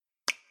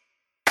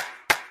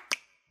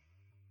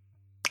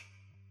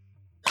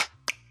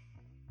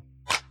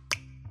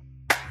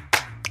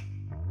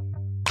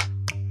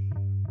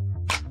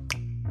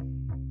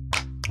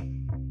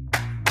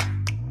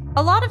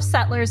A lot of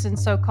settlers in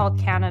so-called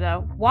Canada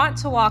want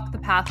to walk the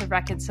path of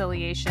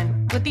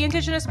reconciliation with the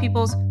Indigenous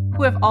peoples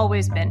who have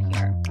always been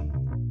here.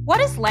 What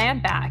is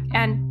land back,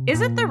 and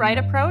is it the right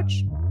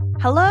approach?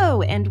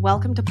 Hello, and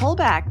welcome to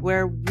Pullback,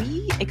 where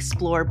we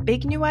explore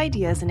big new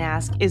ideas and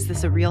ask, is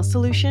this a real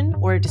solution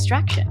or a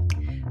distraction?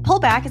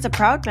 Pullback is a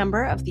proud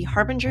member of the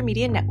Harbinger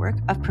Media Network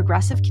of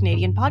progressive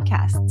Canadian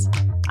podcasts.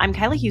 I'm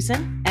Kyla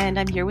Hewson, and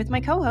I'm here with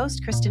my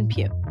co-host, Kristen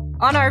Pugh.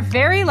 On our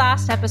very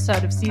last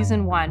episode of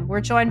Season 1, we're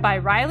joined by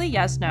Riley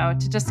Yesno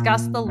to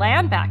discuss the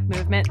land back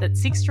movement that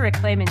seeks to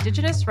reclaim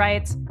Indigenous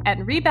rights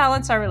and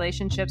rebalance our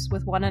relationships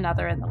with one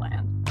another in the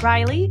land.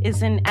 Riley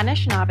is an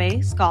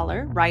Anishinaabe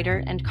scholar,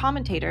 writer, and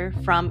commentator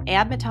from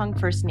Admatong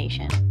First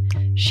Nation.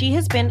 She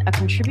has been a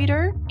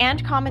contributor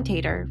and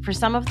commentator for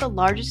some of the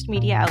largest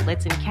media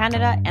outlets in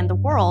Canada and the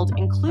world,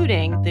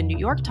 including the New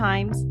York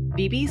Times,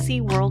 BBC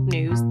World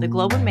News, the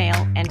Globe and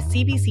Mail, and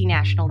CBC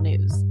National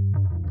News.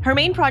 Her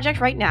main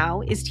project right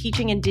now is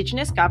teaching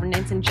Indigenous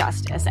governance and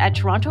justice at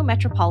Toronto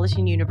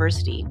Metropolitan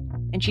University,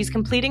 and she's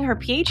completing her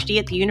PhD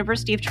at the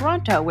University of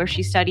Toronto, where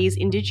she studies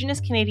Indigenous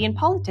Canadian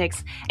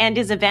politics and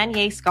is a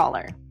Vanier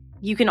scholar.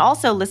 You can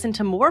also listen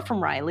to more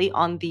from Riley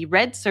on the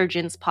Red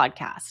Surgeons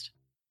podcast.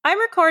 I'm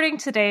recording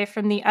today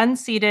from the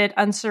unceded,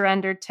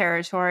 unsurrendered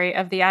territory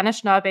of the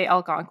Anishinaabe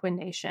Algonquin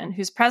Nation,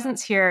 whose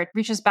presence here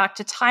reaches back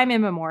to time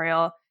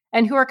immemorial,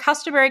 and who are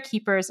customary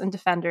keepers and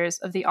defenders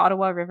of the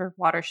Ottawa River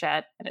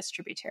watershed and its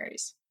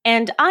tributaries.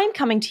 And I'm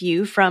coming to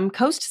you from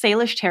Coast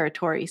Salish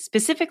territory,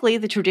 specifically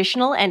the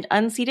traditional and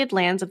unceded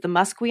lands of the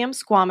Musqueam,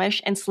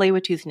 Squamish, and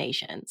Tsleil-Waututh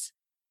nations.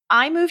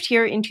 I moved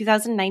here in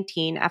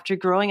 2019 after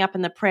growing up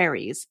in the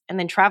prairies and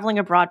then traveling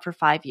abroad for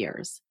 5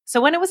 years.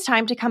 So when it was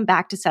time to come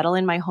back to settle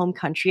in my home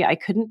country, I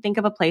couldn't think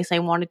of a place I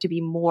wanted to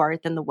be more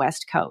than the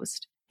West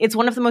Coast. It's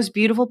one of the most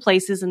beautiful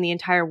places in the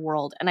entire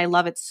world, and I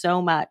love it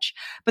so much.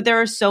 But there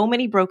are so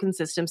many broken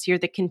systems here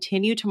that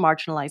continue to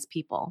marginalize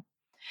people.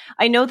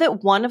 I know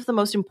that one of the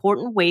most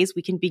important ways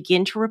we can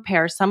begin to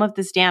repair some of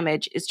this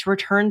damage is to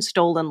return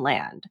stolen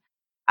land.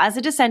 As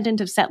a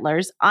descendant of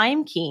settlers,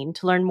 I'm keen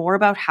to learn more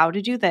about how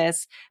to do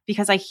this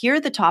because I hear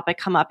the topic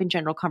come up in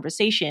general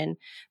conversation,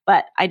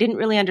 but I didn't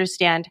really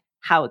understand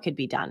how it could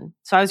be done.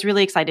 So I was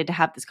really excited to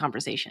have this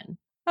conversation.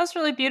 That's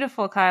really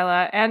beautiful,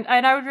 Kyla. And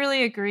I would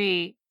really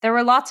agree. There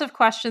were lots of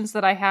questions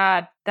that I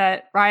had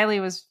that Riley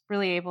was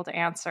really able to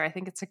answer. I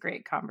think it's a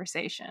great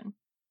conversation.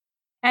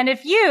 And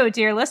if you,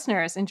 dear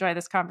listeners, enjoy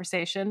this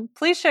conversation,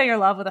 please show your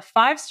love with a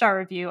 5-star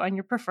review on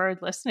your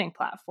preferred listening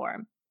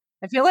platform.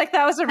 I feel like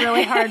that was a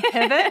really hard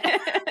pivot.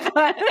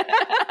 But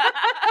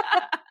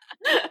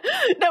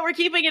No, we're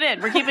keeping it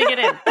in. We're keeping it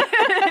in.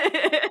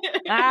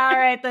 All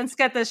right, let's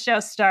get this show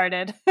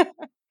started.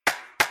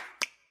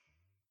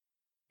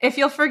 If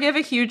you'll forgive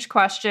a huge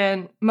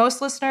question,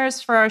 most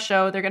listeners for our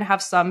show, they're going to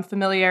have some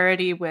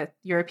familiarity with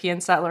European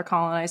settler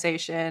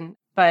colonization.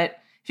 But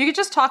if you could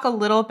just talk a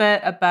little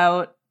bit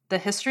about the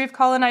history of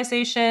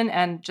colonization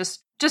and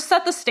just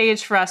set the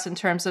stage for us in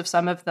terms of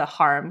some of the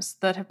harms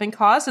that have been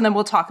caused, and then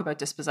we'll talk about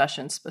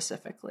dispossession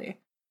specifically.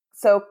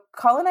 So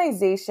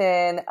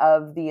colonization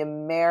of the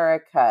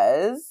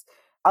Americas,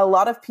 a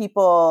lot of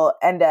people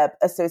end up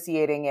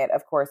associating it,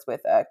 of course,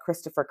 with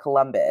Christopher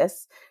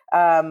Columbus,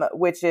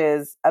 which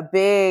is a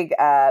big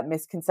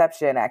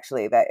misconception,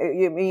 actually.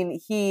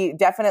 He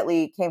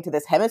definitely came to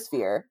this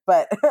hemisphere,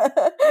 but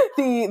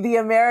the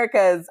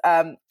Americas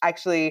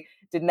actually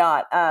did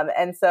not.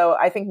 And so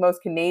I think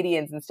most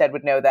Canadians instead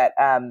would know that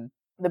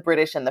the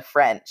British and the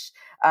French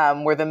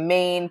were the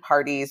main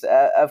parties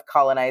of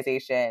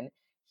colonization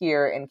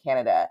here in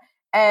Canada.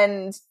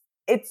 And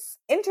it's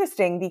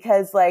interesting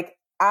because,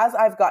 as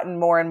I've gotten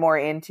more and more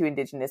into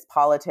Indigenous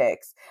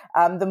politics,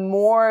 the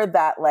more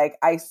that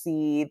I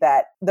see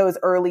that those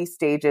early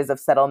stages of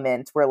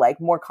settlement were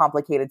more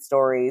complicated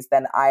stories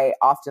than I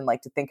often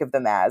like to think of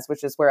them as,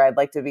 which is where I'd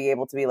like to be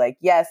able to be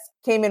yes,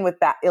 came in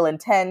with that ill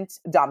intent,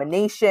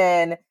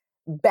 domination,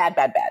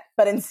 bad.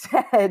 But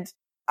instead,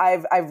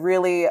 I've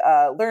really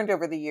learned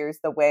over the years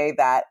the way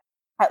that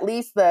at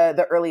least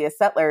the earliest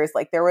settlers,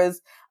 there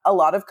was a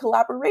lot of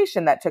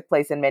collaboration that took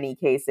place in many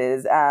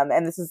cases.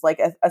 And this is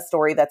a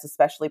story that's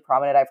especially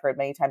prominent, I've heard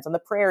many times, on the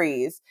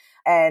prairies,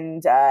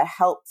 and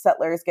helped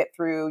settlers get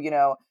through,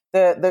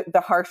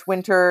 the harsh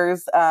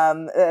winters,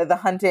 the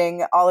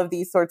hunting, all of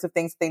these sorts of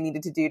things they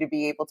needed to do to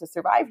be able to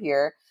survive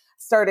here.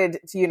 Started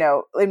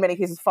to, in many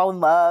cases, fall in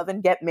love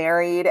and get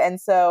married.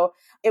 And so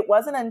it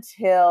wasn't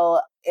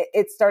until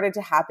it started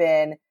to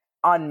happen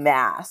en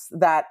masse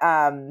that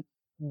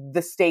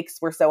the stakes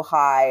were so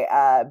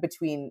high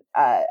between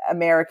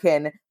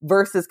American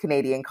versus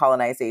Canadian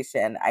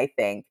colonization, I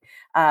think,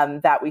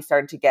 that we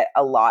started to get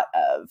a lot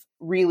of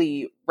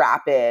really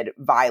rapid,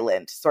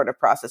 violent sort of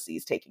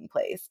processes taking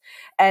place.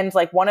 And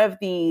one of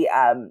the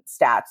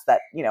stats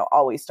that,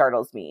 always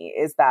startles me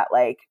is that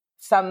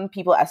some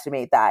people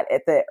estimate that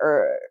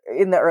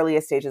in the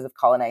earliest stages of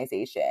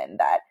colonization,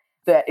 that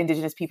the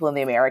indigenous people in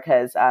the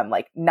Americas,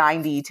 like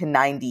 90 to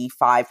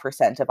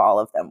 95% of all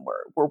of them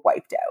were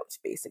wiped out,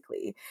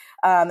 basically.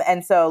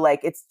 And so like,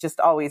 it's just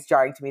always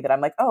jarring to me that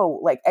I'm like, oh,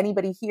 like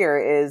anybody here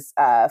is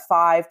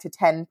 5 to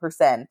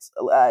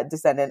 10%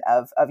 descendant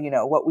of,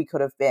 what we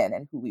could have been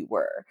and who we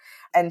were.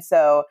 And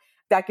so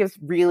that gives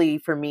really,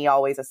 for me,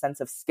 always a sense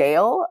of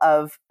scale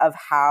of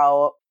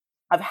how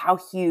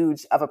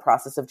huge of a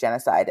process of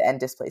genocide and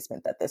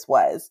displacement that this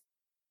was.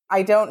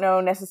 I don't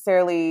know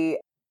necessarily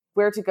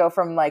where to go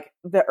from like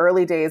the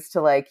early days to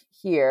like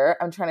here.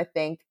 I'm trying to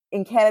think.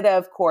 In Canada,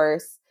 of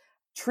course,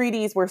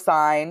 treaties were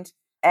signed,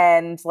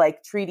 and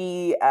like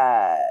treaty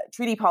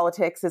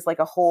politics is like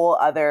a whole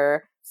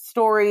other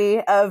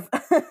story of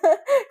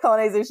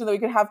colonization that we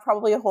could have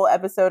probably a whole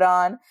episode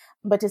on.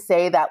 But to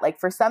say that like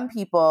for some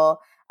people,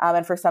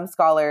 and for some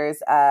scholars,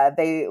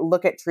 they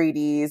look at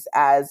treaties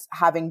as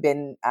having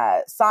been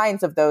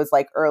signs of those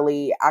like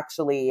early,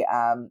 actually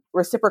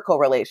reciprocal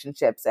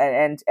relationships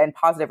and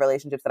positive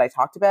relationships that I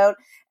talked about.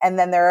 And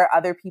then there are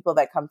other people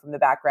that come from the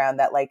background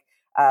that like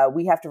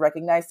we have to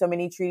recognize so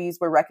many treaties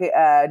were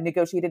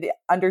negotiated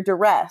under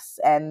duress,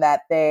 and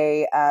that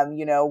they,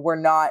 were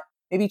not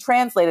maybe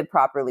translated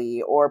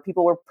properly, or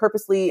people were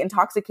purposely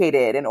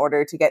intoxicated in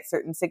order to get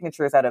certain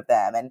signatures out of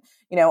them, and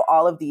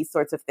all of these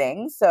sorts of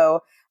things. So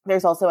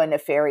there's also a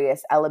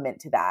nefarious element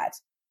to that.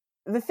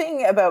 The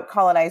thing about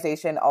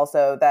colonization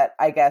also that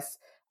I guess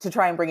to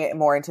try and bring it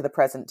more into the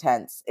present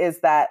tense is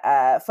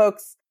that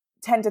folks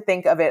tend to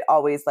think of it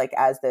always like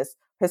as this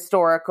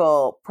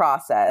historical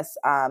process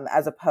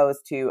as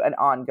opposed to an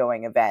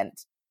ongoing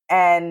event.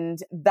 And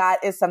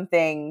that is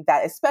something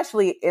that,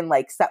 especially in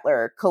like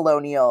settler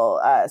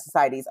colonial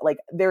societies, like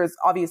there's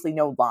obviously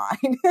no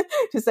line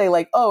to say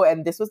like, oh,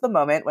 and this was the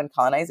moment when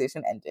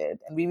colonization ended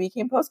and we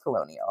became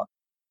post-colonial.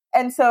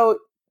 And so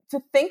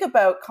to think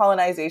about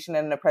colonization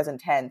in the present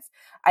tense,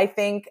 I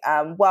think,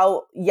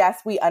 well,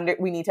 yes, we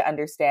need to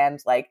understand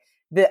like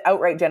the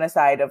outright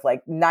genocide of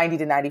like 90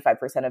 to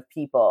 95% of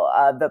people,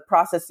 the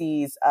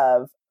processes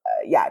of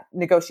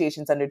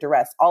negotiations under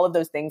duress. All of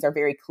those things are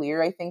very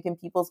clear, I think, in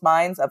people's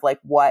minds of like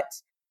what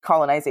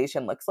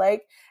colonization looks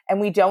like.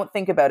 And we don't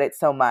think about it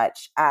so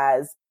much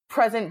as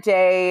present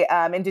day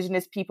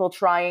indigenous people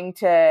trying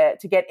to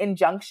get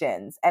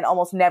injunctions and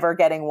almost never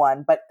getting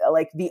one, but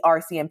like the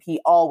RCMP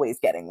always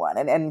getting one,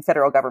 and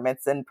federal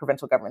governments and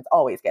provincial governments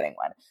always getting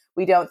one.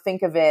 We don't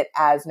think of it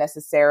as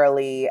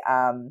necessarily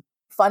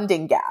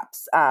funding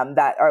gaps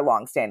that are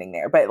longstanding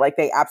there, but like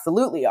they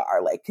absolutely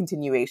are like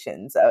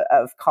continuations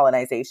of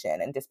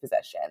colonization and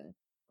dispossession.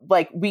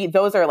 Like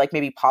those are like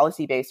maybe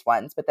policy-based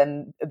ones, but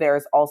then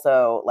there's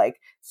also like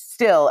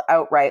still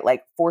outright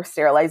like forced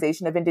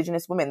sterilization of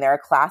indigenous women. There are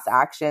class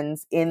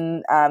actions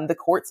in the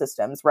court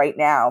systems right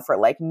now for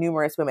like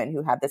numerous women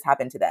who have this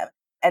happen to them.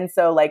 And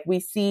so like we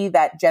see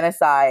that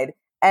genocide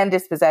and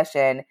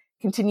dispossession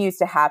continues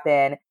to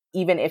happen,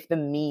 even if the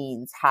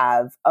means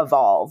have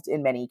evolved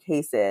in many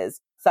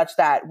cases, such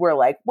that we're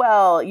like,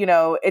 well,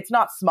 it's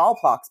not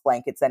smallpox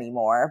blankets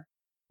anymore,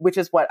 which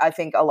is what I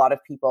think a lot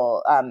of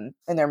people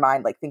in their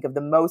mind like think of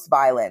the most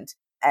violent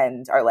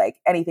and are like,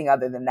 anything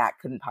other than that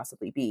couldn't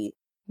possibly be.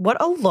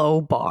 What a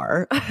low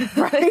bar.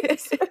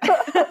 Right?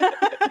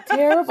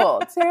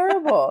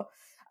 Terrible.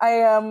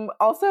 I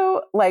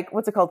also like,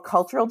 what's it called?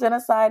 Cultural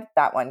genocide.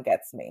 That one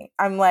gets me.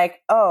 I'm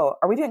like, oh,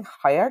 are we doing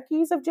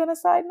hierarchies of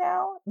genocide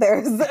now?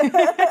 There's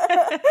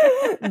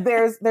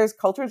there's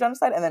cultural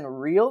genocide and then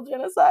real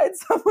genocide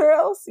somewhere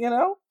else,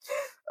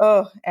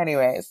 Oh,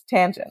 anyways,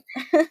 tangent.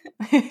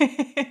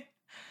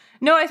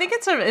 No, I think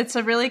it's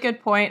a really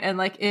good point. And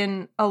like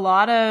in a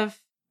lot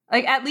of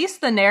like at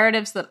least the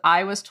narratives that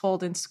I was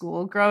told in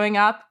school growing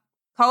up,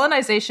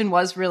 colonization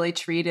was really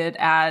treated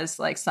as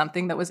like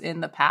something that was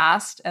in the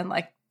past and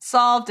like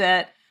solved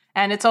it.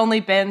 And it's only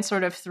been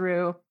sort of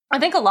through, I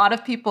think a lot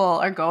of people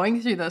are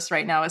going through this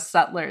right now as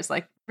settlers,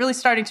 like really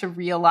starting to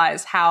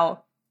realize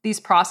how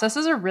these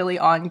processes are really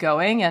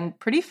ongoing and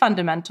pretty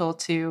fundamental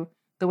to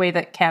the way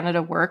that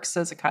Canada works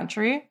as a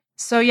country.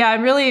 So yeah,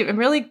 I'm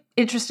really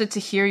interested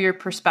to hear your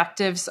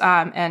perspectives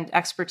and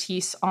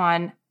expertise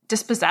on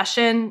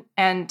dispossession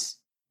and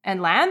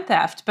land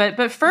theft.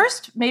 But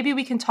first, maybe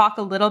we can talk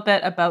a little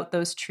bit about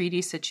those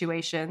treaty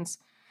situations.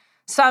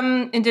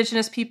 Some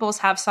Indigenous peoples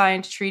have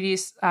signed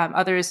treaties,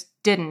 others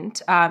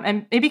didn't.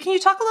 And maybe can you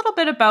talk a little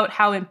bit about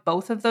how in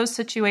both of those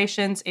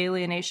situations,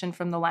 alienation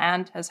from the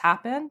land has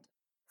happened?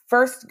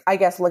 First, I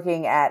guess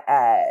looking at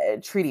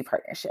treaty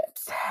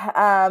partnerships.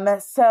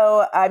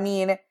 So, I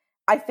mean,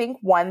 I think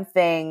one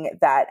thing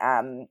that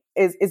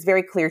is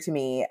very clear to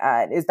me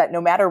is that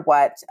no matter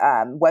what,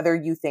 whether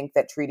you think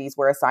that treaties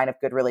were a sign of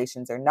good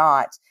relations or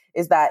not,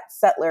 is that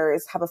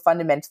settlers have a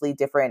fundamentally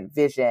different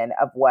vision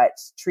of what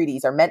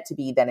treaties are meant to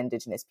be than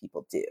Indigenous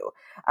people do.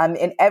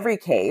 In every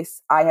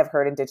case, I have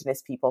heard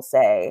Indigenous people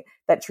say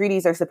that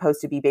treaties are supposed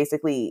to be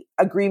basically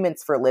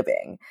agreements for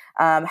living,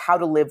 how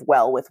to live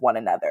well with one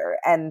another.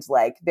 And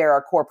like there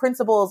are core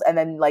principles and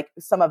then like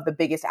some of the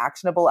biggest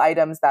actionable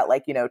items that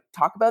like,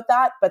 talk about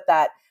that, but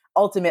that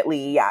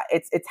ultimately, yeah,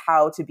 it's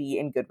how to be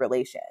in good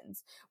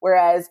relations.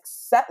 Whereas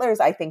settlers,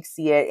 I think,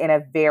 see it in a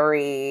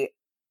very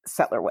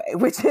settler way,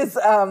 which is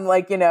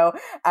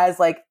as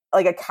like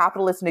a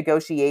capitalist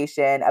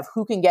negotiation of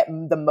who can get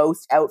the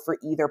most out for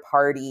either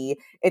party.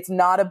 It's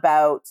not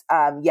about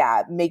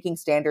making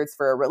standards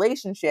for a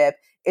relationship.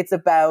 It's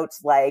about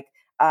like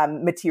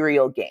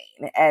material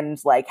gain and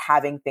like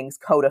having things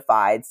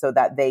codified so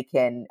that they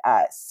can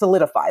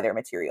solidify their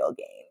material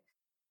gain.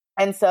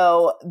 And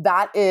so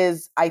that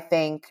is, I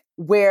think,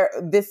 where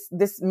this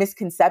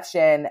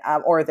misconception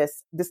or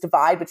this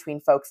divide between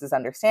folks'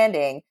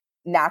 understanding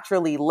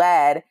naturally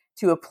led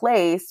to a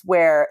place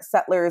where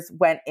settlers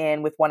went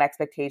in with one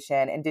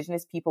expectation,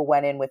 Indigenous people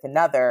went in with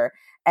another.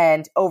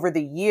 And over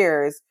the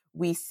years,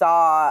 we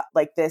saw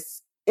like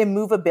this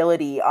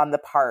immovability on the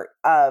part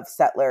of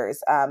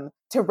settlers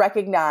to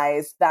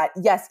recognize that,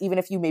 yes, even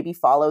if you maybe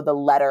follow the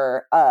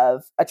letter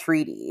of a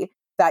treaty,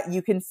 that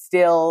you can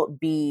still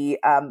be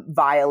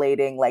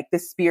violating like the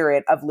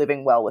spirit of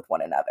living well with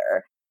one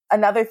another.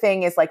 Another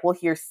thing is like, we'll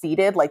hear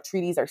ceded, like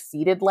treaties are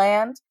ceded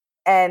land.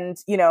 And,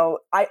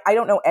 I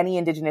don't know any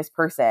Indigenous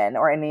person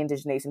or any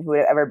Indigenous nation who would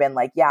have ever been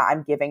like, yeah,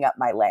 I'm giving up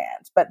my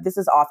land. But this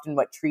is often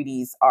what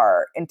treaties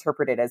are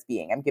interpreted as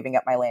being. I'm giving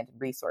up my land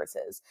and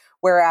resources.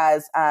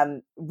 Whereas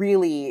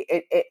really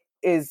it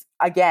is,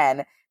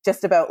 again,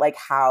 just about like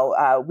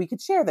how we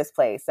could share this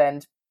place.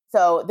 And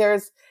so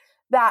there's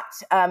that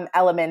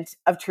element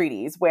of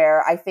treaties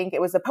where I think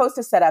it was supposed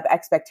to set up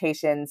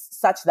expectations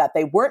such that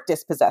they weren't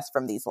dispossessed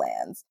from these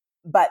lands,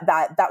 but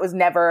that was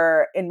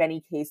never in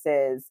many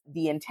cases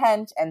the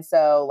intent. And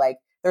so like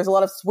there's a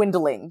lot of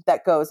swindling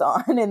that goes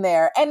on in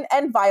there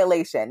and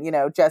violation,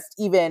 just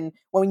even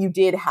when you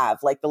did have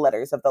like the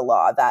letters of the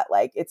law, that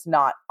like it's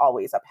not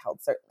always upheld,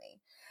 certainly.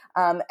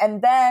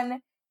 And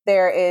then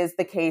there is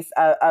the case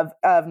of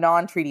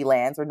non-treaty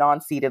lands or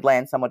non-ceded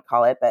lands, some would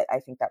call it, but I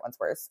think that one's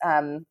worse.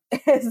 And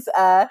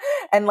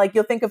like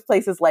you'll think of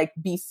places like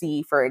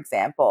BC, for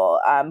example,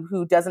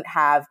 who doesn't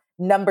have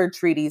numbered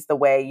treaties the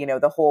way,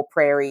 the whole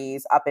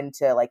prairies up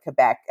into like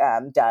Quebec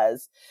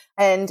does.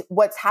 And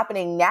what's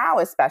happening now,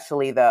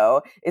 especially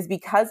though, is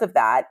because of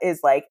that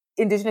is like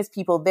Indigenous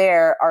people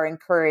there are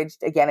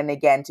encouraged again and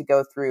again to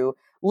go through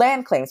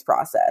land claims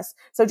process.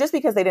 So just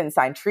because they didn't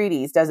sign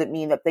treaties doesn't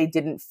mean that they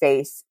didn't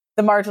face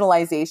the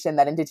marginalization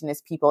that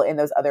Indigenous people in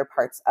those other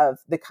parts of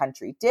the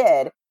country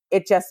did.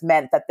 It just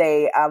meant that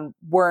they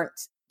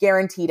weren't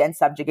guaranteed and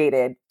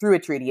subjugated through a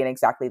treaty in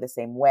exactly the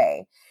same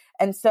way.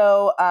 And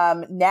so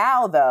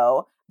now,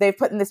 though, they've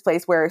put in this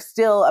place where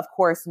still, of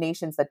course,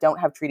 nations that don't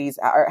have treaties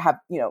have,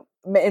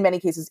 in many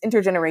cases,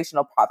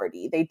 intergenerational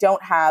poverty. They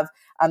don't have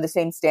the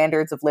same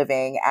standards of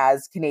living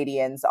as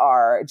Canadians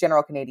are,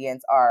 general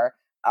Canadians are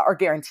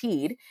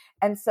guaranteed.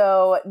 And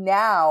so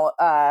now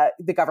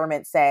the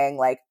government's saying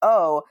like,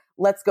 oh,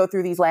 let's go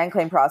through these land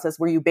claim process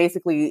where you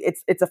basically,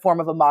 it's a form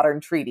of a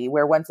modern treaty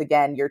where once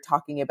again, you're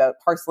talking about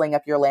parceling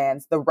up your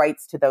lands, the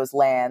rights to those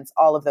lands,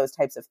 all of those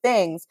types of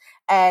things.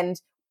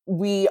 And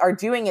we are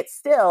doing it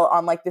still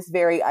on like this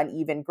very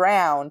uneven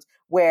ground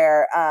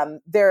where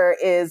there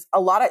is a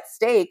lot at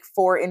stake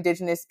for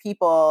Indigenous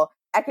people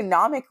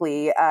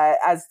economically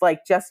as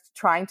like just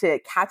trying to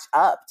catch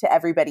up to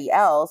everybody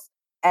else.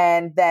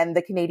 And then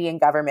the Canadian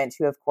government,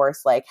 who of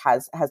course like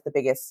has the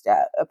biggest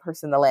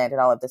purse in the land and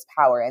all of this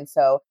power. And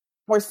so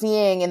we're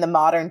seeing in the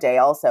modern day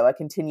also a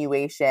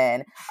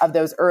continuation of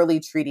those early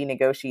treaty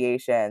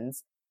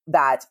negotiations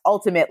that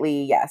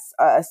ultimately, yes,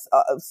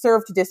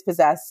 serve to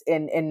dispossess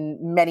in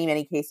many,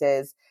 many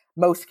cases,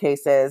 most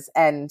cases,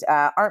 and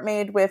aren't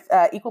made with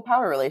equal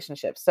power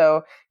relationships.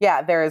 So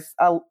yeah, there's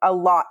a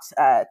lot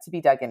to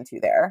be dug into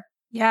there.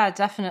 Yeah,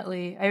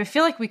 definitely. I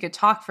feel like we could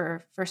talk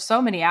for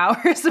so many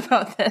hours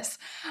about this.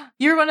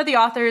 You're one of the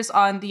authors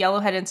on the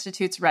Yellowhead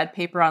Institute's Red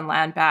Paper on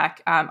Land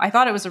Back. I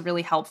thought it was a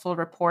really helpful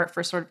report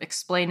for sort of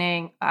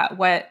explaining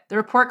what the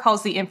report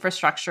calls the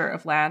infrastructure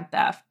of land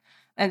theft.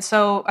 And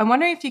so I'm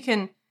wondering if you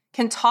can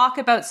talk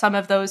about some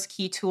of those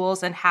key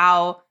tools and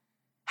how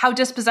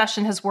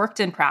dispossession has worked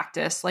in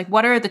practice. Like,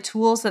 what are the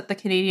tools that the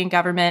Canadian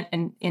government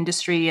and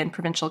industry and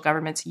provincial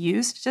governments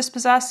use to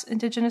dispossess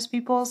Indigenous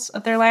peoples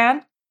of their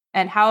land?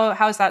 And how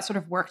has that sort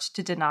of worked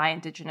to deny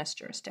Indigenous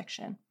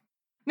jurisdiction?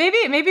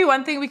 Maybe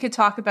one thing we could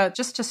talk about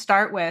just to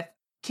start with,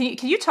 can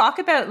you talk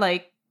about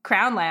like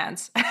crown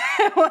lands,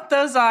 what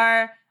those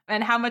are,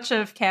 and how much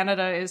of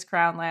Canada is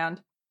crown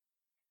land?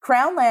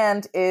 Crown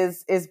land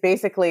is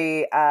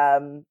basically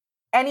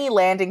any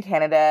land in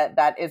Canada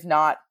that is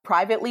not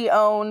privately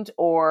owned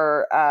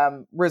or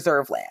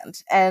reserve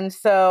land. And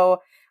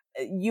so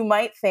you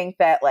might think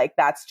that like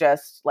that's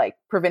just like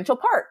provincial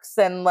parks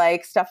and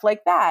like stuff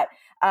like that.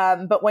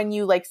 But when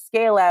you like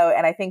scale out,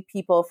 and I think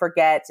people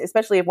forget,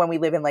 especially when we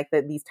live in like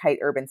these tight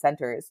urban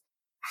centers,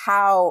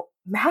 how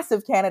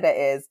massive Canada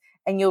is.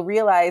 And you'll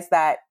realize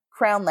that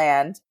crown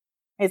land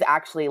is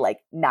actually like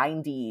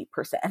 90%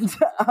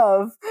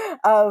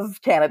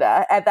 of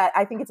Canada. At that,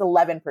 I think it's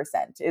 11%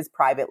 is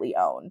privately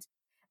owned.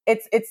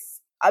 It's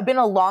been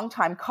a long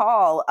time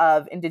call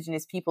of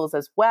Indigenous peoples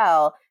as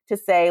well to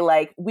say,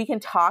 like, we can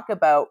talk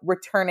about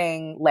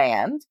returning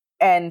land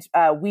and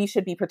we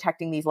should be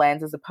protecting these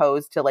lands as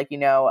opposed to, like,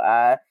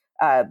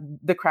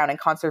 the Crown and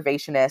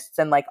conservationists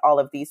and like all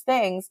of these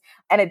things.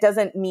 And it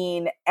doesn't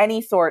mean any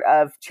sort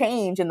of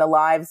change in the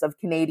lives of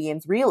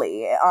Canadians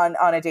really on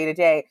a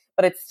day-to-day,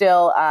 but it's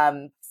still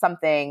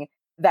something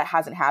that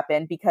hasn't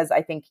happened because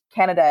I think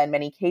Canada in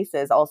many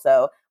cases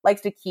also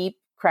likes to keep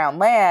Crown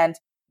land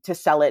to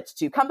sell it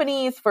to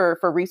companies for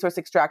resource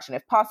extraction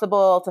if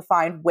possible, to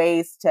find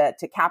ways to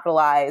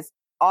capitalize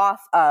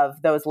off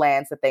of those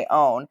lands that they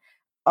own.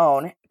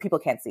 People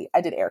can't see. I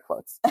did air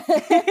quotes.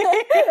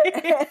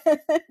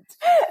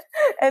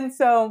 And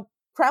so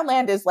Crown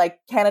land is like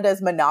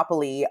Canada's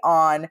monopoly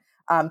on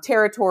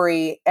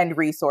territory and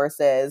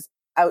resources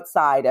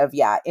outside of,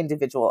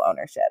 individual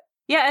ownership.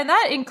 Yeah, and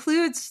that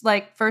includes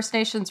like First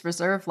Nations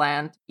reserve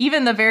land.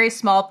 Even the very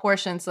small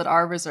portions that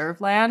are reserve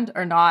land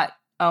are not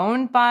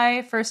owned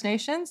by First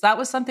Nations. That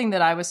was something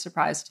that I was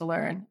surprised to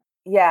learn.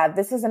 Yeah,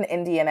 this is an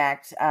Indian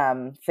Act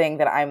thing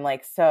that I'm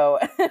like so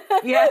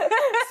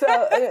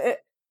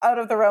out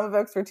of the realm of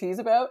expertise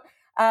about.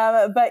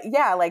 But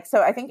yeah, like,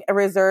 so I think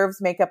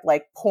reserves make up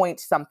like point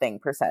something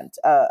percent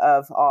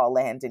of all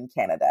land in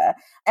Canada.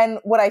 And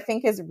what I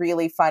think is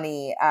really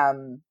funny,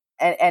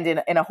 and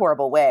in a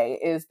horrible way,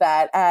 is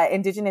that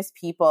Indigenous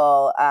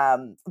people,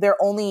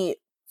 their only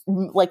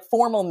like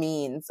formal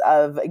means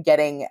of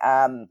getting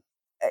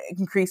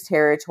increased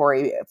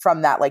territory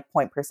from that like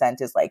point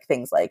percent is like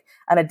things like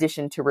an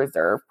addition to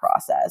reserve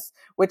process,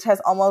 which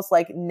has almost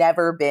like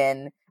never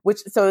been,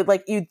 so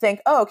like you'd think,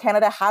 oh,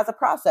 Canada has a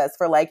process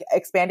for like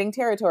expanding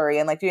territory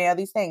and like doing all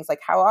these things, like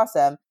how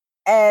awesome,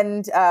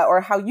 and or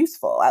how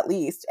useful at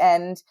least.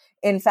 And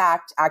in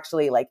fact,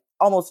 actually, like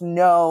almost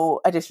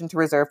no addition to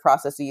reserve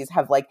processes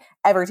have like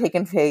ever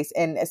taken place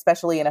in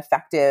especially an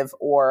effective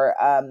or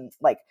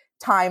like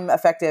time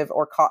effective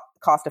or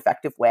cost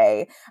effective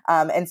way.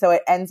 And so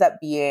it ends up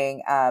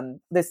being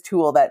this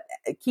tool that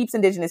keeps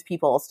Indigenous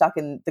people stuck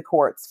in the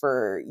courts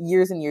for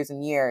years and years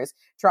and years,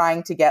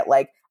 trying to get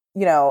like,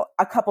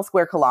 a couple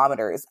square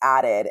kilometers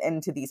added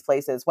into these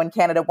places when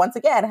Canada once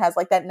again has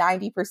like that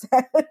 90%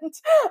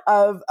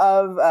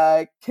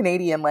 of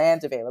Canadian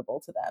land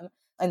available to them.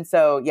 And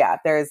so, yeah,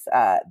 there's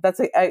that's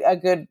a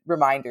good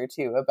reminder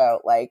too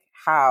about like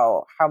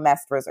how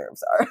messed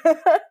reserves are.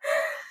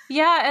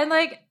 Yeah, and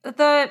like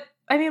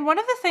one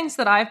of the things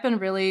that I've been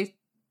really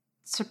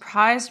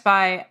surprised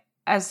by,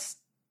 as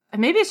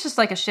maybe it's just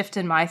like a shift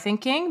in my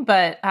thinking,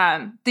 but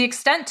the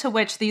extent to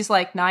which these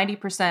like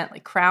 90%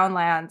 like Crown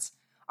lands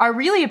are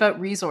really about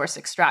resource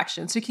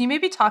extraction. So can you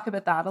maybe talk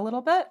about that a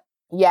little bit?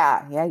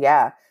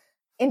 Yeah.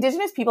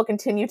 Indigenous people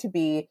continue to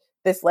be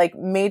this like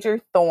major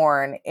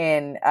thorn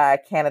in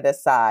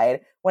Canada's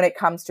side when it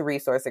comes to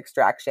resource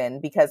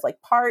extraction, because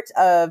like part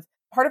of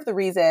the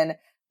reason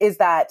is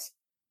that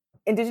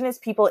Indigenous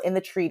people in the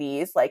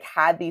treaties like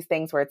had these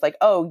things where it's like,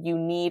 oh, you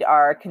need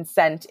our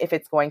consent if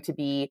it's going to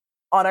be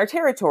on our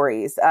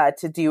territories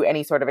to do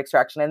any sort of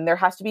extraction. And there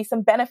has to be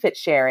some benefit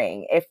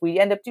sharing if we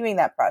end up doing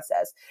that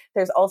process.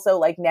 There's also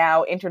like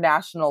now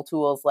international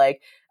tools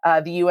like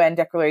the UN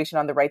Declaration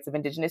on the Rights of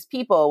Indigenous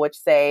People, which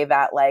say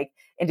that like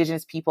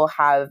Indigenous people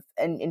have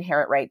an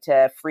inherent right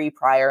to free,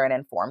 prior, and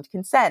informed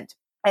consent.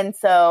 And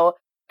so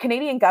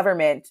Canadian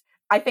government,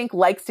 I think,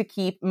 likes to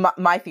keep,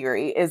 my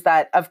theory is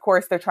that, of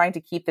course, they're trying to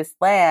keep this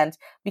land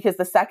because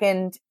the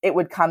second it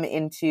would come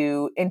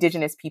into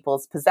Indigenous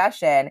people's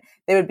possession,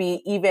 they would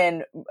be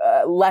even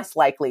less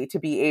likely to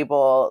be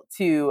able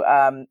to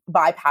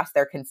bypass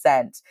their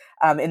consent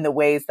in the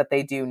ways that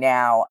they do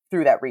now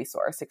through that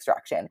resource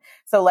extraction.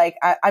 So like,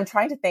 I'm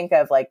trying to think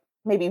of like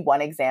maybe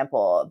one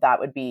example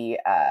that would be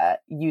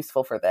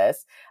useful for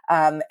this.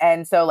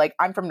 And so like,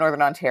 I'm from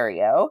Northern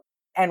Ontario.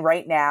 And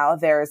right now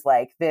there's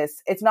like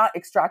this, it's not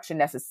extraction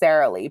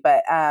necessarily,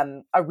 but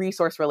a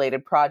resource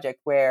related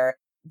project where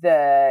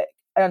the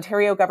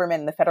Ontario government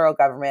and the federal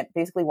government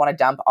basically want to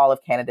dump all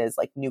of Canada's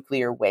like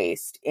nuclear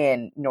waste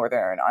in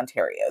Northern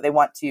Ontario. They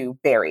want to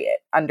bury it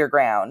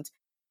underground.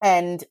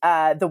 And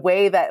the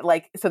way that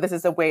like, so this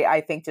is a way I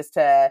think just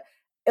to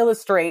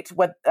illustrate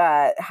what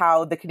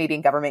how the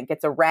Canadian government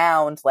gets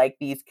around like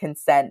these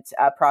consent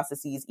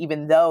processes,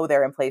 even though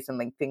they're in place in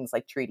like things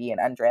like treaty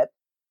and UNDRIP,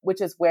 which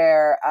is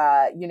where,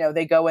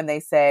 they go and they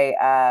say,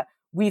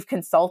 we've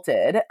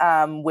consulted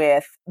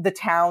with the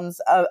towns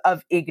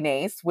of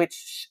Ignace,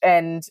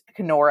 and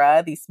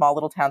Kenora, these small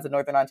little towns in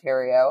Northern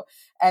Ontario,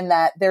 and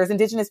that there's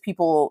Indigenous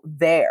people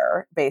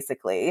there,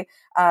 basically.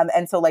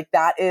 And so like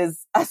that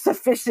is a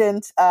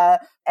sufficient,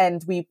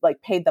 and we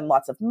like paid them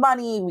lots of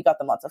money. We got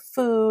them lots of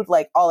food,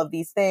 like all of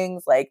these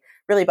things, like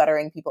really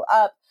buttering people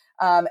up.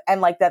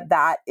 And like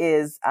that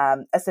is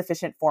a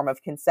sufficient form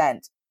of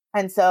consent.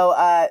 And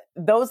so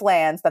those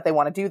lands that they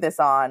want to do this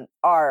on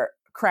are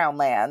Crown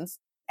lands.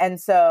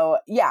 And so,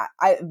 yeah,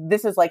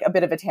 this is like a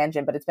bit of a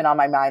tangent, but it's been on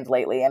my mind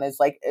lately and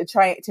is like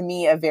trying to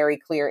me a very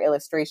clear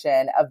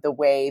illustration of the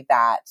way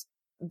that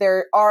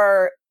there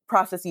are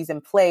processes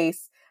in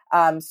place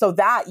so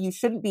that you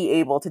shouldn't be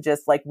able to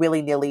just like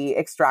willy-nilly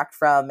extract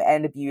from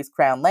and abuse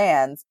Crown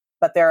lands.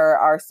 But there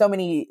are so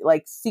many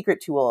like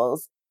secret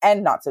tools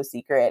and not so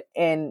secret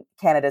in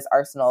Canada's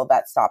arsenal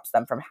that stops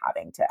them from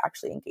having to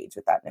actually engage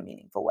with that in a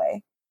meaningful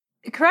way.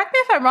 Correct me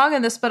if I'm wrong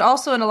in this, but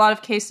also in a lot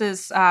of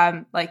cases,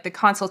 like the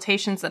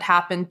consultations that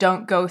happen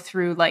don't go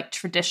through like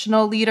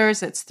traditional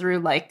leaders. It's through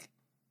like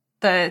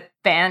the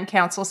band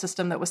council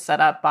system that was set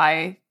up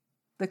by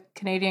the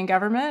Canadian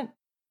government.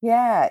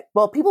 Yeah.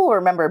 Well, people will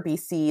remember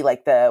BC,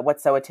 like the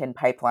Wet'suwet'en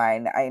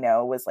pipeline, I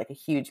know was like a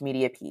huge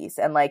media piece.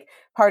 And like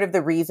part of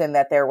the reason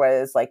that there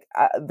was like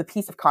the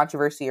piece of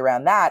controversy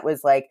around that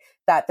was like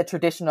that the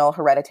traditional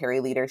hereditary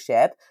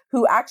leadership,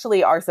 who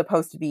actually are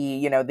supposed to be,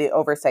 you know, the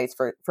oversights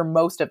for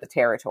most of the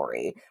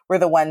territory, were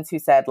the ones who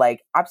said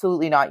like,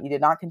 absolutely not. You did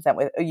not consult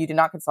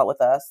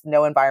with us,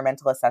 no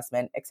environmental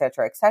assessment, et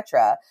cetera, et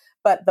cetera.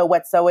 But the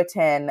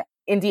Wet'suwet'en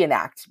Indian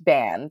Act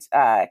band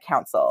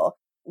council,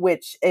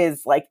 which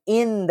is like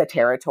in the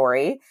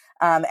territory,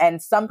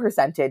 and some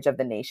percentage of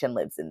the nation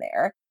lives in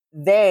there.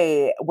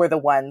 They were the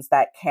ones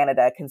that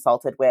Canada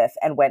consulted with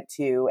and went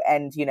to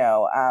and, you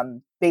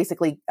know,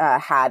 basically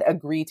had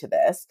agree to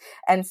this.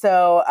 And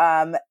so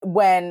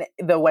when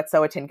the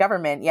Wet'suwet'en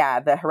government,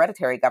 the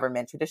hereditary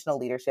government, traditional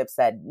leadership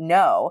said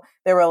no,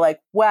 they were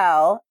like,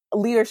 well,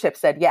 leadership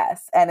said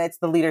yes. And it's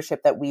the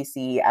leadership that we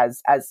see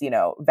as, you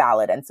know,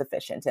 valid and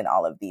sufficient in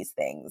all of these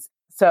things.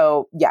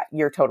 So yeah,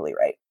 you're totally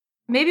right.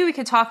 Maybe we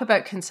could talk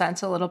about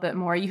consent a little bit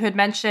more. You had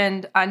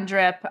mentioned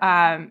UNDRIP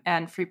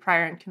and free,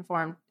 prior, and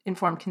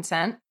informed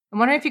consent. I'm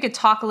wondering if you could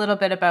talk a little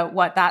bit about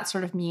what that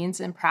sort of means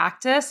in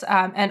practice,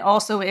 and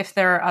also if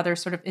there are other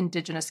sort of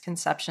Indigenous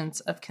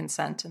conceptions of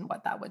consent and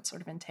what that would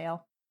sort of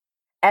entail.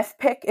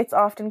 FPIC, it's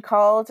often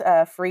called,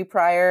 free,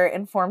 prior,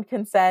 informed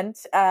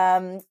consent.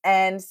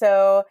 And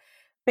so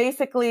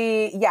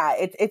basically,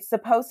 it's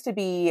supposed to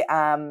be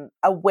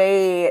a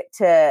way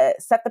to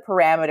set some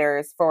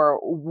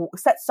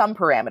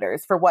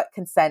parameters for what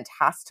consent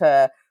has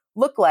to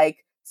look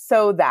like,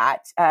 so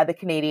that the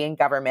Canadian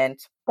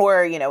government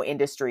or, you know,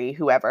 industry,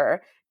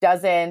 whoever,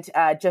 doesn't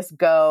just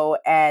go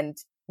and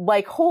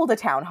like hold a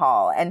town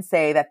hall and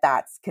say that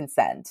that's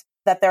consent.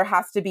 That there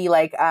has to be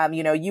like,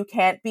 you know, you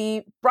can't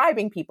be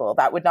bribing people.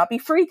 That would not be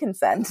free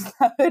consent.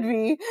 That would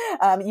be,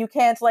 you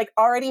can't like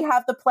already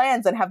have the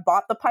plans and have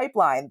bought the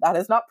pipeline. That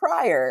is not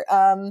prior.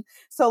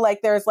 So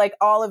like there's like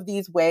all of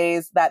these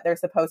ways that they're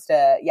supposed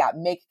to,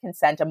 make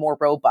consent a more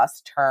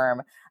robust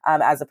term,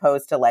 as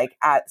opposed to like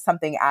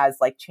something as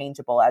like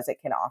changeable as it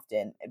can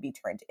often be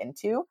turned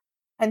into.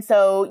 And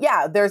so,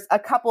 there's a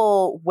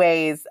couple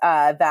ways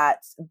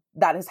that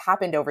has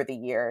happened over the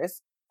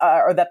years.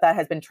 Or that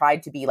has been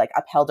tried to be like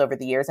upheld over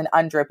the years. And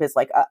UNDRIP is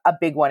like a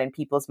big one in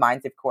people's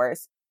minds, of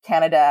course.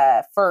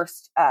 Canada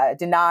first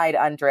denied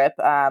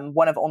UNDRIP,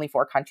 one of only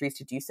 4 countries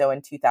to do so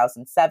in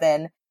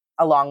 2007,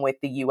 along with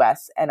the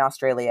US and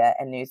Australia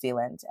and New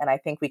Zealand. And I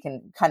think we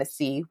can kind of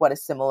see what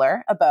is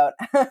similar about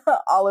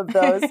all of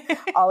those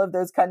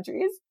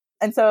countries.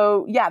 And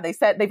so,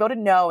 they voted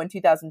no in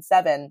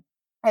 2007.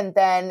 And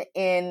then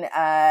in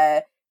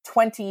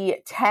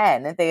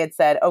 2010, they had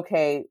said,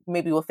 okay,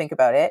 maybe we'll think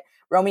about it.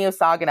 Romeo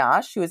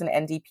Saganash, who is an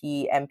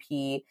NDP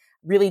MP,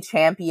 really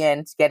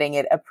championed getting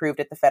it approved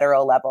at the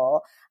federal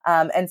level.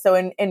 And so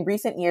in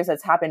recent years,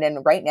 that's happened.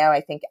 And right now, I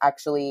think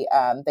actually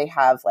they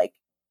have like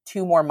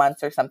 2 more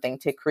months or something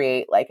to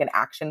create like an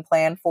action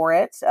plan for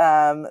it,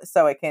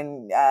 so it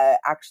can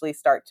actually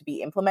start to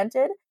be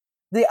implemented.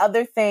 The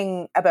other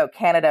thing about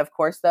Canada, of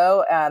course,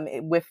 though,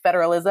 with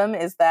federalism,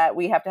 is that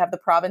we have to have the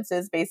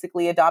provinces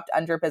basically adopt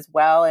UNDRIP as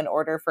well in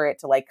order for it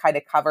to like kind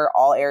of cover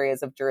all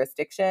areas of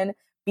jurisdiction.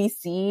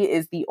 BC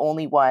is the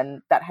only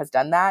one that has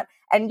done that.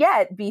 And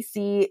yet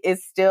BC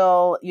is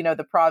still, you know,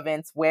 the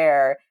province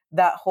where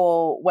that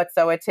whole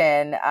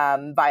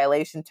Wet'suwet'en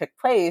violation took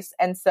place.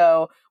 And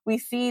so we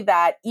see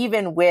that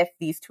even with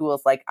these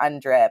tools like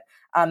UNDRIP,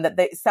 that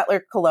the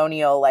settler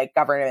colonial like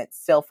governments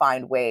still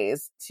find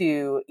ways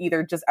to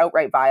either just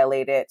outright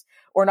violate it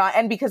or not.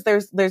 And because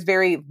there's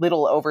very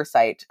little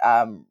oversight,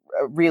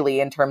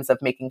 really, in terms of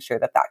making sure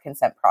that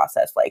consent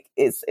process like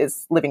is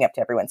living up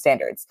to everyone's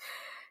standards.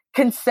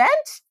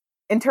 Consent,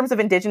 in terms of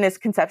Indigenous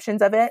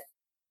conceptions of it,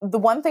 the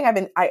one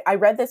thing I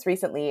read this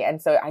recently,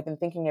 and so I've been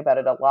thinking about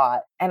it a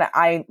lot, and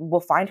I will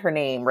find her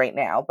name right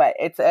now, but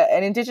it's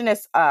an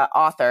Indigenous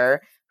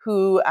author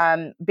who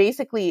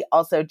basically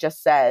also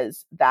just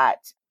says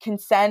that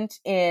consent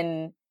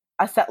in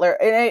a settler,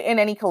 in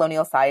any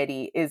colonial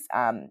society, is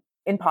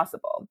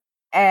impossible.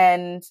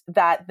 And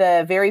that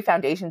the very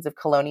foundations of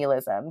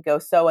colonialism go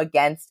so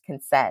against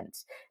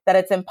consent that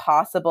it's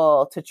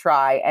impossible to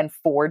try and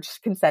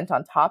forge consent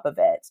on top of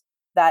it.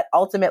 That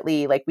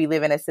ultimately, like, we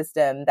live in a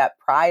system that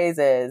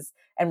prizes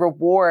and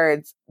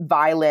rewards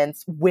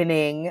violence,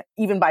 winning,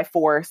 even by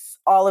force,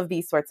 all of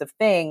these sorts of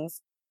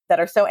things that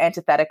are so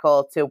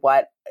antithetical to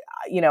what,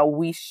 you know,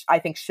 we I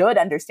think should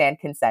understand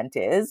consent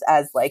is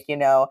as, like, you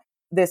know,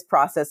 this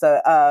process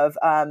of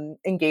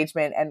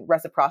engagement and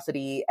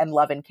reciprocity and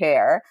love and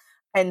care.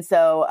 And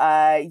so,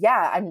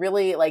 I'm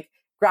really like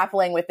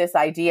grappling with this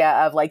idea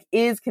of like,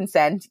 is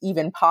consent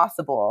even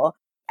possible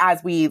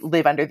as we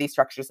live under these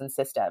structures and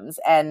systems.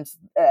 And,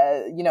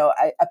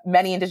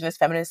 many Indigenous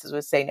feminists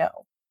would say no.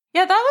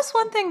 Yeah, that was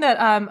one thing that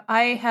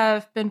I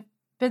have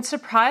been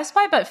surprised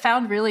by, but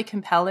found really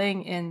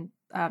compelling in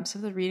some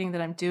of the reading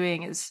that I'm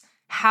doing, is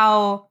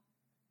how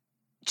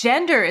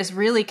gender is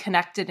really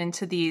connected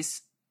into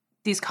these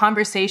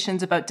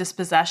conversations about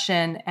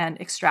dispossession and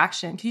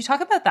extraction. Can you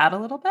talk about that a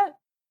little bit?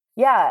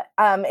 Yeah,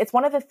 it's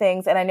one of the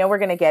things, and I know we're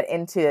going to get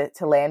into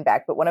land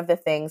back, but one of the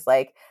things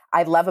like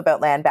I love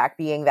about land back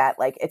being that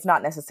like it's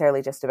not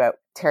necessarily just about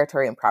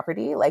territory and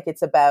property, like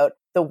it's about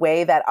the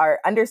way that our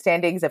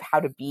understandings of how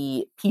to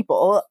be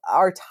people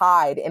are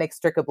tied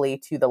inextricably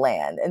to the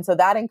land. And so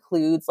that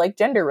includes like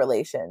gender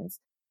relations.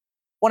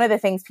 One of the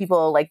things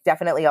people like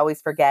definitely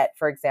always forget,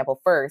 for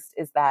example, first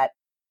is that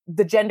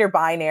the gender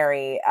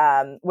binary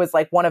was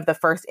like one of the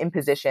first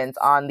impositions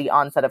on the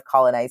onset of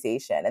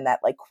colonization, and that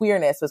like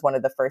queerness was one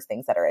of the first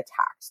things that are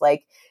attacked.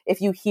 Like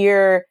if you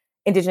hear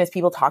Indigenous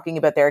people talking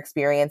about their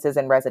experiences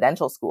in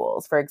residential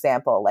schools, for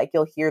example, like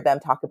you'll hear them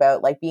talk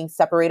about like being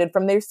separated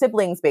from their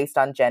siblings based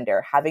on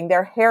gender, having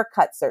their hair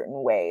cut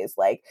certain ways,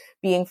 like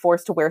being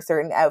forced to wear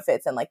certain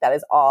outfits. And like that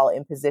is all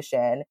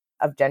imposition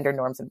of gender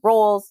norms and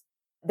roles.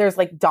 There's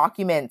like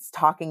documents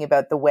talking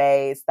about the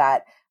ways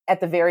that at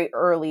the very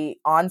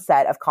early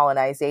onset of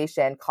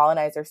colonization,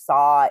 colonizers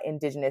saw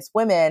Indigenous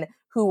women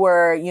who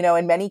were,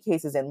 in many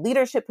cases in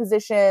leadership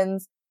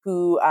positions,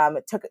 who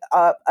took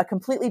a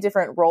completely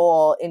different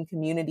role in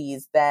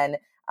communities than,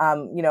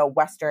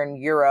 Western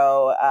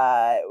Euro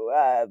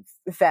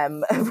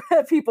femme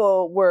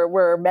people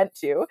were meant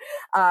to.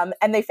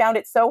 And they found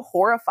it so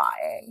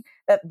horrifying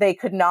that they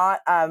could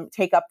not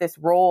take up this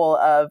role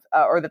of,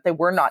 or that they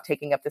were not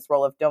taking up this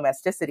role of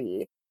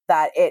domesticity,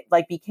 that it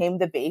like became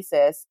the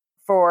basis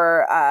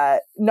for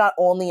not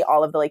only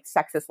all of the like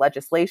sexist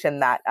legislation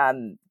that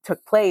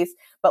took place,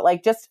 but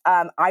like just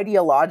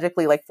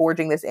ideologically like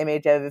forging this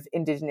image of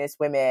Indigenous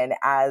women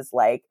as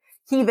like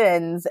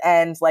heathens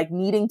and like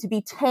needing to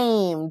be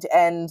tamed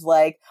and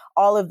like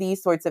all of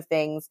these sorts of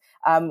things,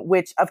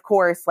 which of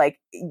course like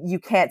you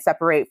can't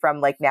separate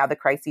from like now the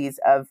crises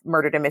of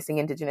murdered and missing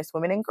Indigenous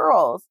women and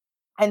girls.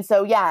 And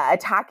so, yeah,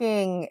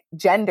 attacking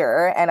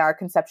gender and our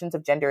conceptions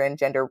of gender and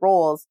gender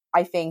roles,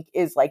 I think,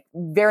 is like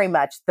very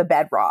much the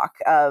bedrock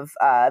of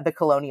the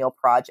colonial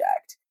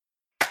project.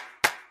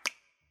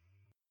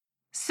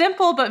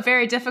 Simple but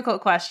very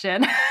difficult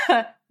question.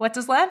 What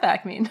does land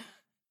back mean?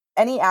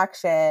 Any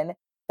action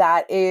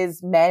that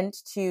is meant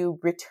to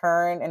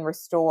return and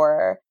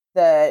restore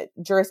the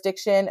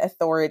jurisdiction,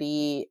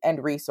 authority,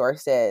 and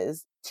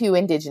resources to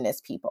Indigenous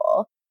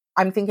people.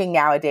 I'm thinking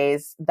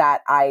nowadays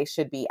that I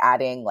should be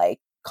adding like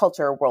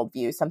culture,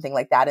 worldview, something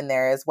like that in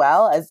there as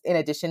well, as in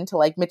addition to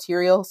like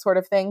material sort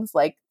of things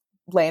like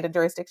land and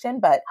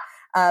jurisdiction. But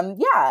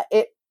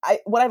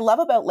what I love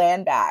about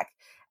land back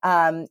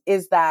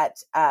is that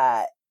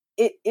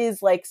it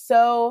is like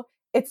so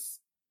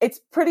it's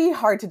pretty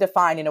hard to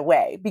define in a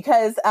way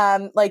because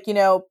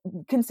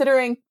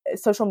considering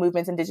social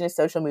movements, Indigenous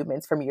social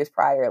movements from years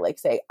prior, like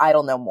say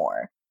Idle No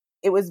More,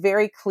 it was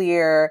very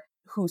clear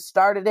who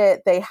started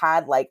it. They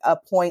had like a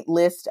point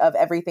list of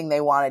everything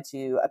they wanted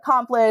to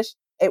accomplish.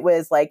 It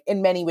was like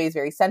in many ways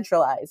very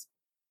centralized.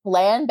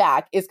 Land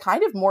back is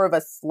kind of more of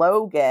a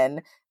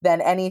slogan than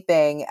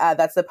anything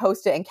that's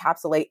supposed to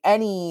encapsulate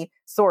any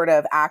sort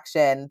of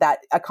action that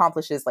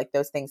accomplishes like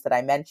those things that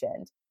I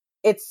mentioned.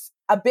 It's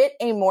a bit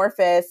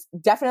amorphous.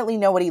 Definitely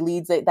nobody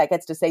leads it that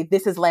gets to say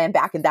this is land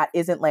back and that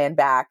isn't land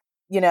back.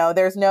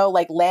 There's no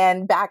like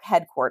land back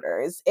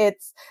headquarters.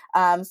 It's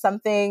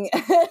something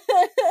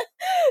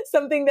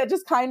something that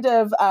just kind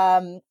of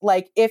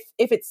like if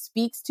it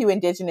speaks to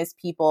Indigenous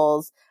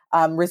people's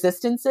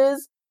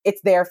resistances,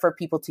 it's there for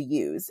people to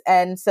use.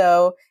 And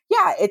so,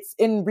 yeah, it's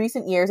in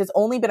recent years, it's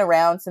only been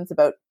around since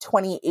about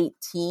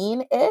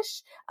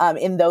 2018-ish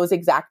in those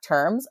exact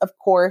terms. Of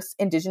course,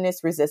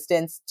 Indigenous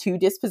resistance to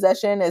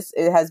dispossession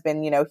has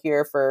been,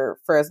 here for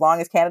as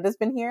long as Canada's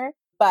been here.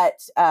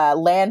 But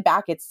land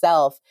back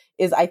itself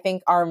is, I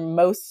think, our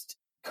most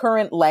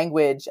current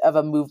language of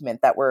a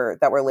movement that we're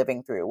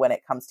living through when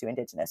it comes to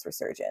Indigenous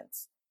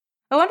resurgence.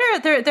 I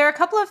wonder, there are a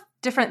couple of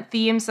different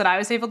themes that I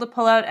was able to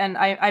pull out, and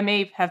I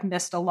may have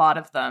missed a lot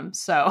of them.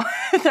 So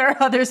if there are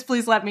others,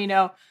 please let me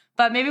know.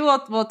 But maybe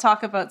we'll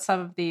talk about some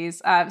of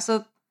these.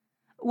 So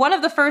one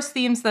of the first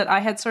themes that I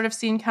had sort of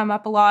seen come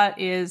up a lot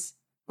is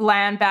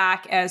land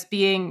back as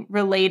being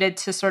related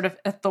to sort of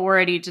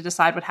authority to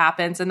decide what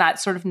happens, and that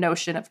sort of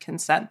notion of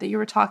consent that you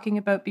were talking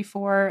about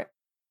before.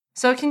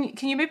 So can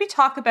you maybe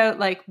talk about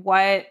like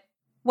what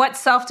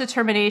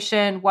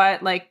self-determination,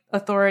 what like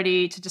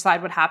authority to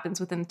decide what happens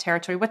within the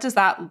territory? What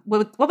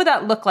would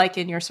that look like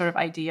in your sort of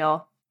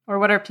ideal, or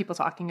what are people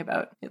talking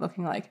about it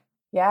looking like?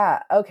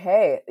 Yeah.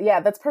 Okay.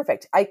 Yeah, that's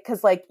perfect.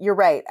 Cause like, you're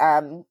right.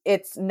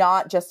 It's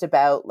not just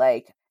about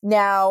like,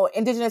 now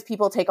Indigenous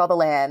people take all the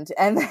land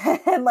and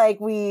then like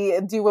we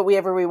do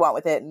whatever we want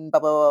with it and blah,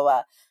 blah, blah,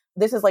 blah.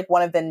 This is like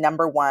one of the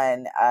number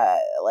one,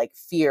 like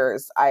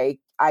fears I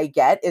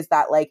get is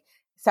that like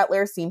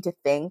settlers seem to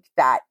think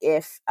that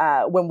if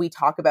when we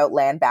talk about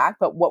land back,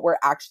 but what we're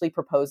actually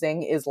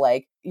proposing is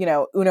like,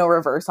 Uno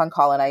reverse on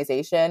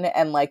colonization,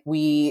 and like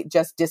we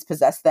just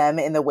dispossess them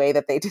in the way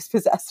that they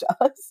dispossessed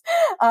us,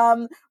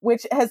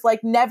 which has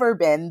like never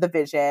been the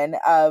vision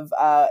of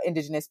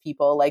Indigenous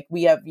people. Like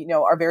we have,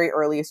 our very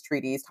earliest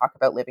treaties talk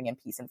about living in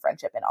peace and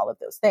friendship and all of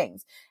those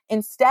things.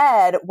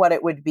 Instead, what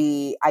it would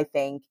be, I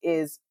think,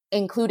 is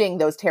including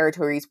those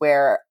territories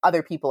where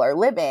other people are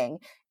living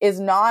is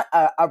not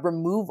a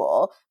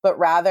removal, but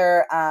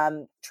rather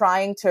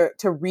trying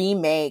to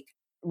remake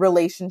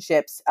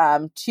relationships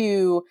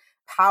to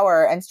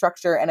power and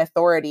structure and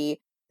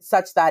authority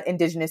such that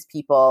Indigenous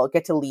people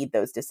get to lead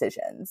those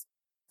decisions.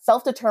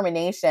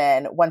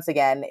 Self-determination, once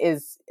again,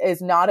 is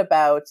not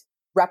about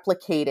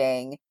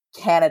replicating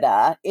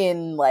Canada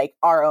in like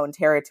our own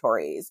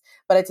territories,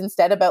 but it's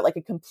instead about like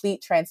a complete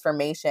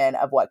transformation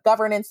of what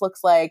governance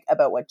looks like,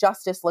 about what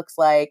justice looks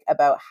like,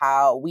 about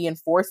how we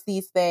enforce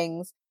these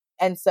things.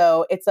 And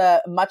so it's a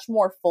much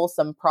more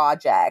fulsome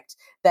project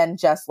than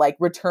just like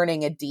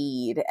returning a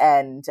deed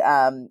and,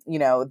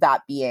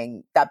 that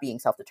being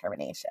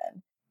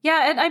self-determination.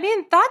 Yeah. And I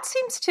mean, that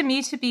seems to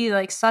me to be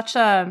like such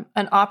an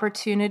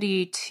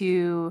opportunity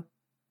to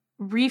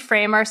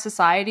reframe our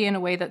society in a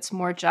way that's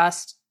more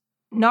just,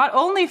 not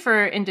only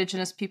for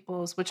Indigenous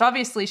peoples, which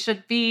obviously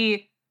should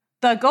be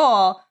the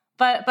goal,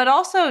 but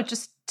also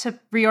just to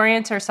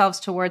reorient ourselves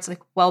towards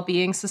like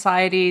well-being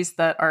societies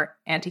that are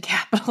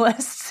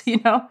anti-capitalists,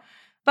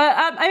 But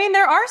I mean,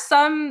 there are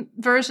some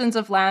versions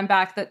of land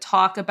back that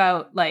talk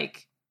about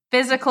like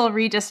physical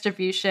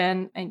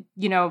redistribution. And,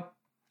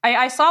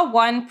 I saw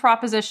one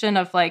proposition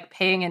of like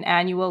paying an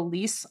annual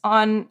lease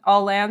on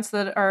all lands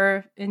that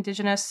are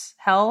Indigenous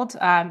held.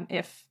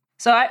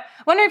 So I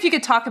wonder if you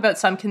could talk about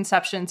some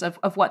conceptions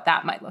of what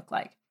that might look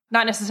like.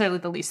 Not necessarily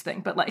the lease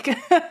thing, but like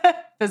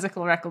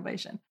physical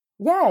reclamation.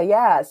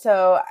 Yeah.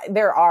 So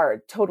there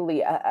are totally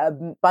a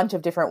bunch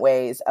of different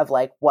ways of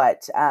like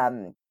what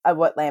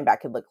land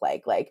back could look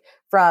like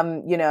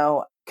from,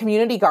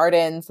 community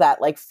gardens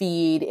that like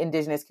feed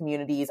Indigenous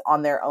communities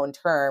on their own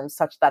terms,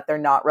 such that they're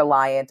not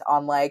reliant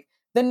on like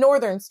the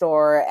Northern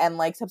Store and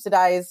like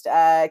subsidized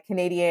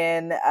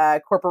Canadian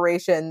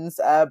corporations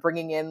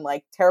bringing in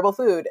like terrible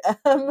food.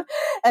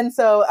 And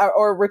so,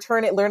 or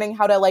learning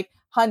how to like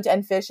hunt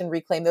and fish and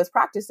reclaim those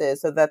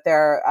practices so that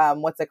they're,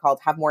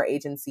 have more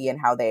agency in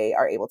how they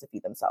are able to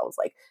feed themselves.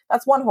 Like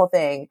that's one whole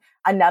thing.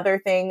 Another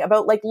thing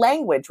about like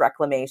language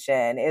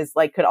reclamation is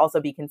like, could also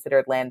be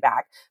considered land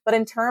back. But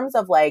in terms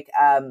of like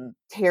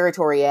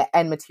territory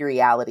and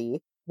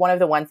materiality, one of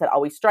the ones that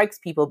always strikes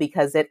people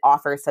because it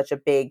offers such a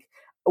big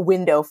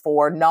window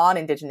for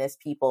non-Indigenous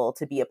people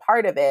to be a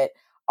part of it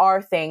are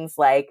things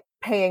like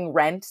paying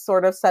rent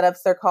sort of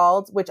setups, they're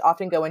called, which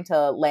often go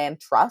into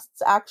land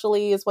trusts,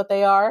 actually, is what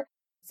they are.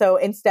 So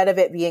instead of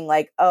it being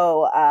like,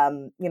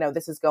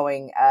 this is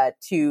going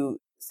to,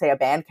 say, a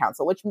band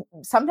council, which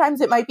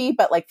sometimes it might be,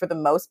 but like for the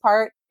most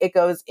part, it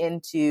goes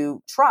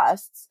into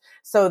trusts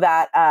so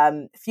that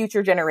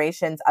future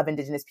generations of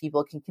Indigenous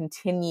people can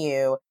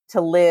continue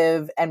to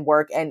live and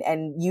work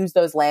and use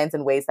those lands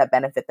in ways that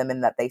benefit them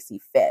and that they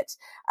see fit.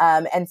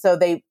 And so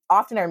they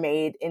often are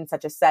made in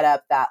such a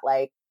setup that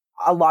like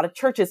a lot of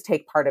churches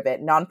take part of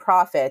it,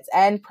 nonprofits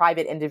and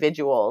private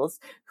individuals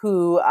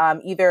who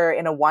either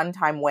in a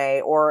one-time way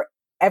or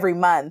every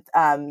month,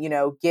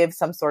 give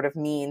some sort of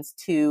means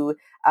to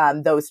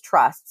those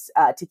trusts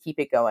to keep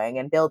it going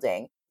and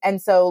building.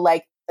 And so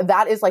like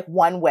that is like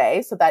one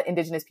way so that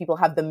Indigenous people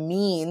have the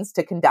means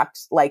to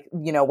conduct like,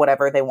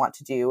 whatever they want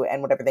to do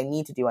and whatever they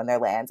need to do on their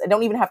lands and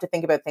don't even have to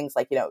think about things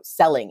like,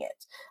 selling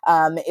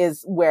it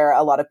is where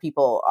a lot of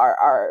people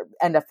are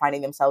end up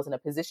finding themselves in a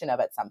position of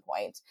at some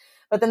point.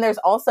 But then there's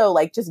also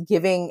like just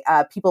giving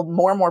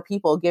more and more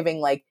people giving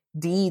like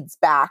deeds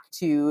back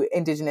to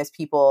Indigenous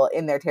people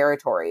in their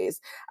territories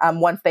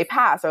once they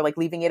pass, or like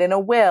leaving it in a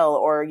will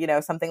or,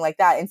 something like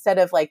that, instead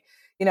of like,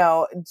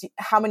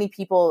 how many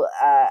people,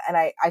 and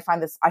I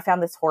found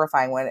this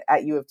horrifying when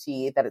at U of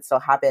T that it still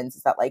happens,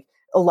 is that like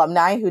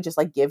alumni who just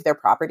like give their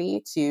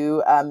property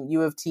to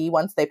U of T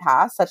once they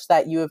pass, such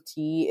that U of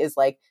T is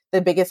like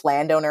the biggest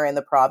landowner in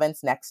the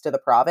province next to the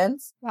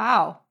province.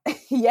 Wow.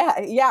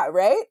 Yeah,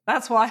 right?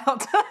 That's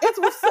wild.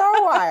 It's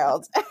so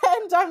wild.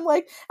 And I'm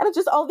like, and it's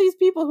just all these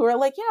people who are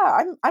like,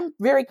 yeah, I'm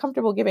very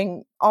comfortable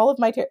giving all of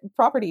my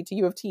property to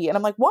U of T. And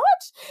I'm like, what?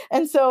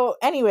 And so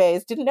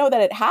anyways, didn't know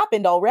that it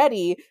happened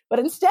already, but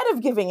instead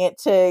of giving it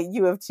to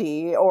U of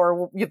T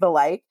or the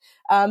like,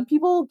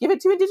 people give it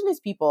to Indigenous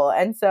people.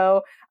 And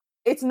so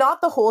it's not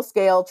the whole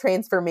scale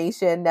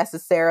transformation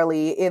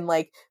necessarily in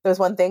like those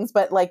one things,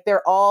 but like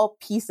they're all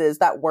pieces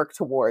that work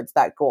towards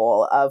that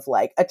goal of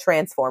like a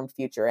transformed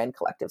future and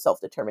collective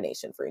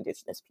self-determination for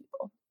Indigenous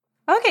people.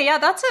 Okay, yeah,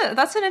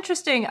 that's an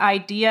interesting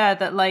idea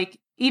that like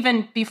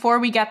even before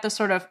we get the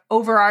sort of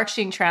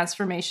overarching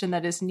transformation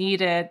that is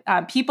needed,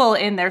 people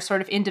in their sort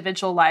of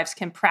individual lives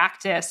can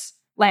practice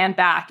land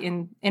back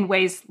in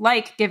ways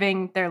like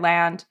giving their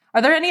land.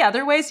 Are there any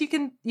other ways you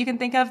can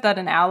think of that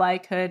an ally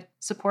could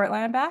support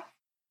land back?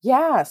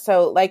 Yeah.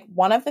 So like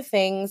one of the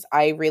things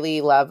I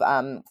really love,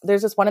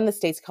 there's this one in the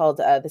States called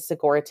the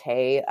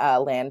Segorite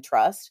Land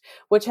Trust,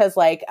 which has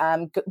like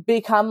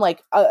become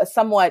like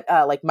somewhat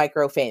like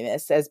micro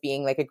famous as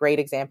being like a great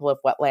example of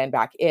what land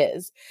back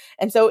is.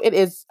 And so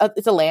it's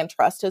a land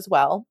trust as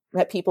well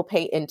that people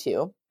pay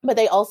into, but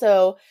they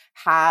also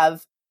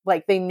have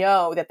like, they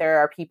know that there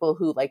are people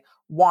who like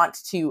want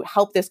to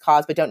help this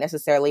cause, but don't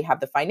necessarily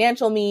have the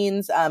financial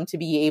means to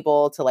be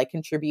able to like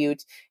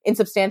contribute in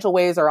substantial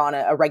ways or on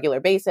a regular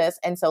basis.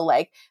 And so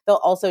like they'll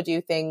also do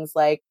things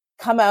like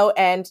come out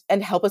and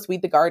help us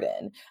weed the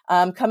garden,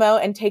 come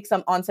out and take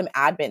some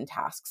admin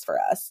tasks for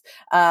us.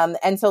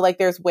 And so like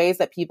there's ways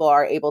that people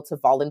are able to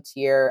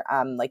volunteer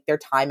like their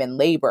time and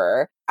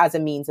labor as a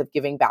means of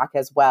giving back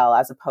as well,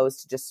 as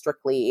opposed to just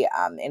strictly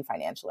in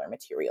financial or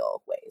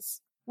material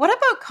ways. What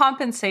about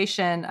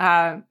compensation?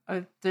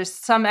 There's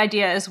some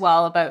idea as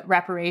well about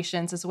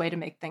reparations as a way to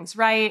make things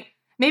right.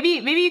 Maybe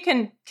you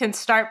can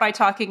start by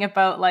talking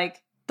about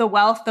like the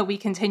wealth that we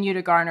continue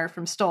to garner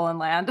from stolen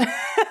land.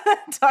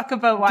 Talk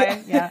about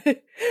why.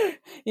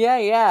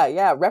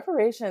 Yeah.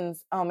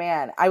 Reparations. Oh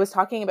man, I was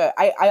talking about.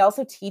 I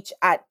also teach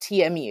at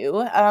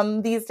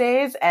TMU these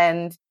days,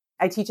 and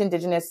I teach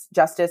Indigenous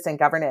justice and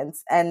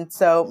governance, and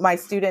so my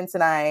students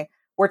and I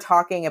were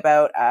talking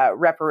about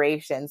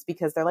reparations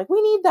because they're like,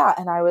 we need that.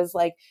 And I was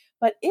like,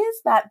 but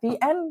is that the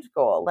end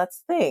goal?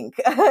 Let's think.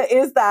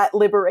 Is that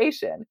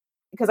liberation?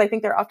 Because I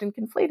think they're often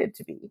conflated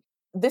to be.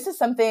 This is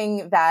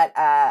something that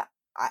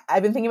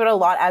I've been thinking about a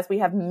lot as we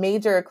have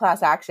major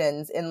class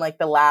actions in like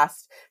the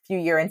last few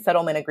year and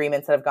settlement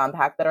agreements that have gone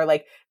back that are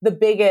like the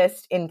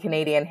biggest in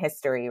Canadian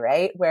history,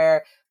 right?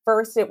 Where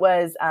first it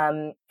was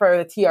for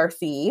the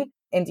TRC,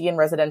 Indian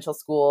Residential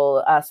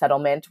School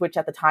settlement, which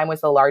at the time was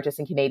the largest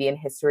in Canadian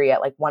history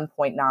at like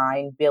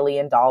 $1.9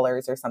 billion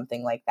or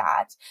something like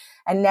that.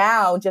 And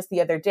now, just the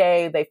other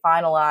day, they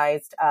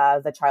finalized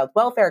the child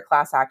welfare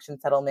class action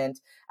settlement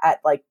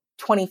at like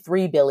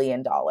 $23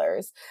 billion.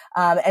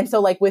 And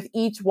so like with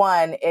each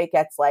one, it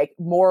gets like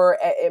more,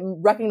 it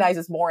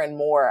recognizes more and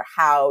more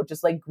how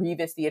just like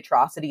grievous the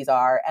atrocities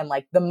are. And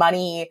like the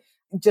money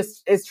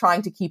just is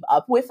trying to keep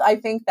up with, I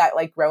think, that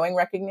like growing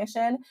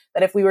recognition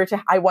that if we were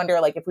to, I wonder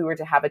like if we were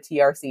to have a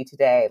TRC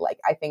today, like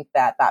I think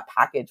that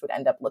package would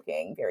end up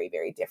looking very,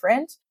 very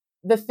different.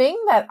 The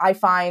thing that I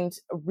find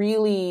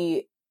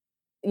really,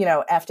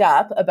 effed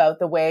up about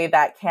the way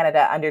that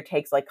Canada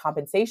undertakes like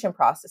compensation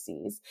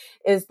processes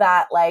is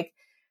that like,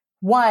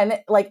 one,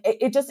 like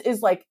it just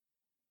is like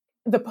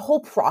the whole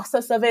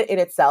process of it in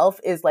itself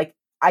is like,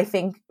 I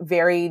think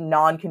very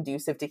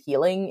non-conducive to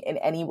healing in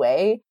any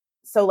way.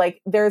 So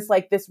like there's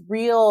like this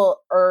real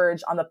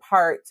urge on the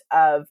part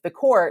of the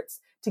courts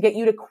to get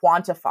you to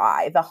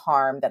quantify the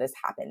harm that has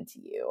happened to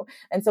you.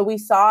 And so we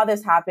saw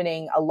this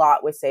happening a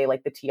lot with, say,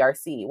 like the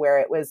TRC, where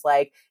it was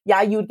like,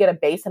 yeah, you would get a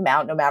base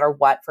amount no matter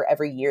what for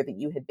every year that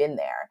you had been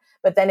there.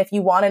 But then if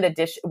you wanted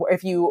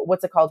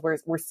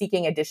we're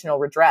seeking additional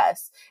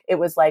redress, it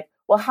was like,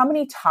 well, how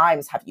many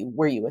times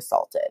were you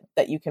assaulted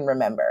that you can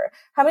remember?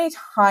 How many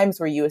times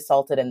were you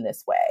assaulted in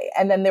this way?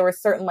 And then there were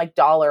certain like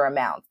dollar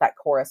amounts that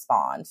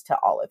correspond to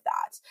all of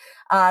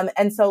that.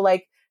 And so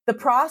like the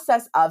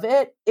process of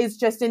it is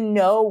just in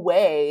no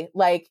way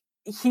like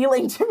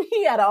healing to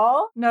me at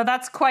all. No,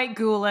 that's quite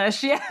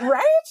ghoulish. Yeah.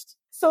 Right?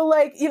 So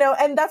like,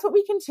 and that's what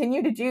we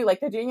continue to do. Like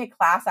they're doing a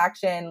class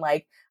action,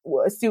 like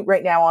suit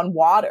right now on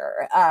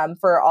water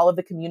for all of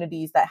the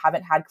communities that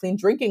haven't had clean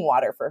drinking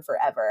water for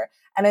forever.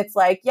 And it's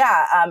like,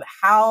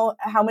 how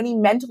many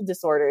mental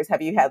disorders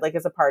have you had like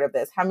as a part of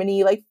this? How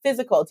many like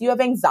physical? Do you have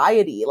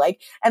anxiety?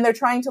 Like, and they're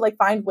trying to like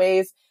find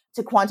ways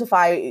to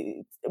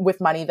quantify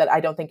with money that I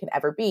don't think can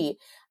ever be.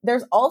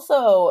 There's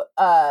also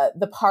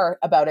the part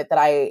about it that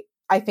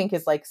I think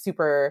is like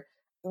super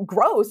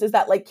gross is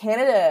that like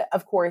Canada,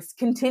 of course,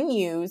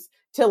 continues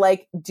to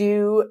like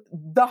do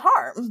the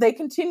harm. They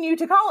continue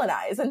to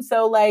colonize. And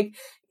so like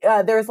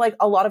there's like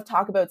a lot of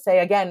talk about, say,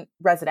 again,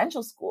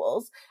 residential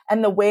schools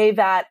and the way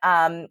that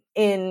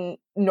in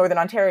Northern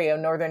Ontario,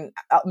 Northern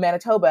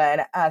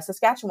Manitoba and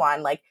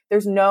Saskatchewan, like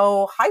there's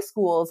no high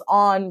schools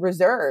on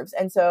reserves.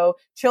 And so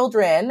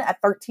children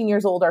at 13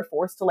 years old are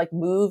forced to like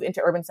move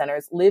into urban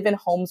centers, live in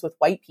homes with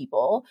white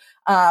people.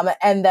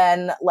 And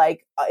then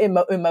like in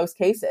most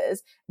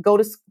cases, go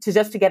to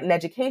just to get an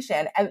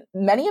education. And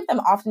many of them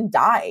often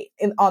die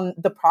on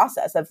the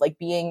process of like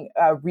being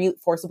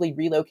forcibly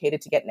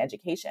relocated to get an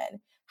education.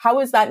 How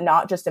is that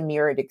not just a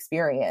mirrored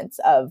experience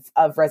of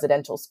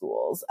residential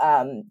schools,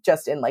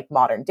 just in like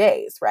modern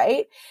days,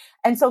 right?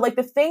 And so like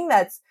the thing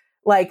that's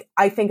like,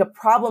 I think a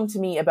problem to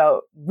me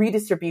about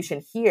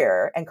redistribution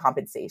here and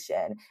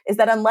compensation is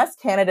that unless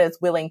Canada is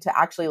willing to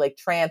actually like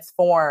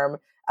transform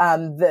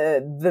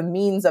the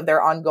means of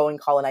their ongoing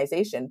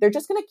colonization, they're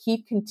just going to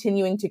keep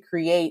continuing to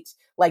create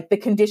like the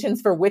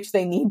conditions for which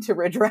they need to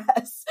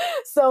redress.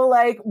 So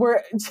like,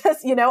 we're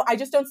just, I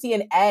just don't see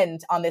an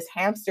end on this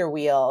hamster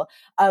wheel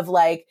of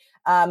like,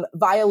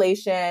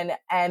 violation,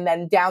 and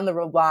then down the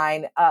road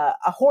line,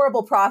 a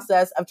horrible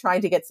process of trying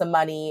to get some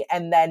money,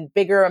 and then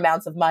bigger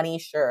amounts of money,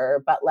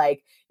 sure, but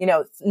like,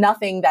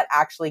 nothing that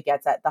actually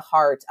gets at the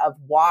heart of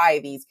why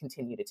these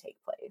continue to take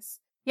place.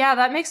 Yeah,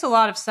 that makes a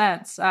lot of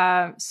sense.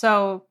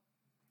 So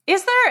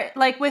is there,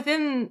 like,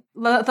 within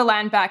the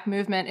land back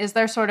movement, is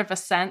there sort of a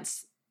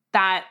sense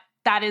that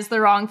that is the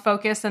wrong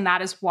focus and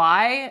that is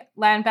why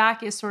land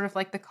back is sort of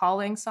like the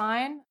calling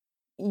sign?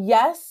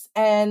 Yes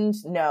and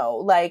no.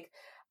 Like,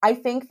 I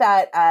think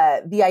that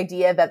the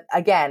idea that,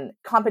 again,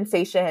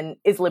 compensation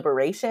is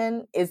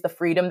liberation, is the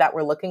freedom that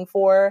we're looking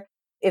for,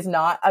 is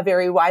not a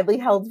very widely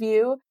held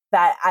view.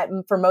 That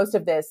for most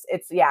of this,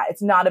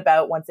 it's not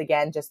about, once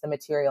again, just the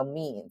material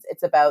means.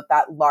 It's about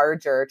that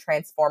larger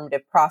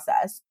transformative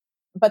process.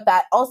 But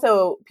that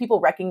also people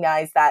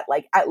recognize that,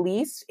 like, at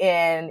least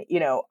in,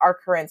 our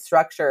current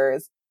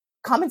structures,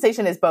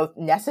 compensation is both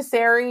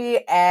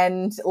necessary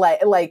and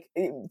like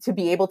to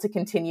be able to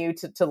continue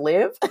to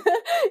live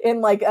in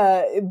like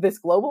this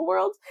global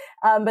world.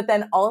 But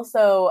then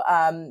also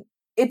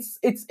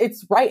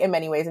it's right in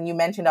many ways. And you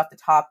mentioned off the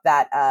top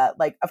that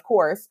like, of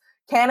course,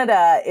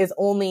 Canada is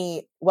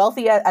only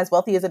wealthy as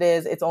it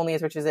is. It's only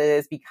as rich as it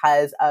is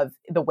because of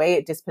the way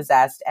it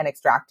dispossessed and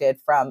extracted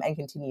from and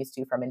continues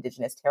to from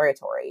Indigenous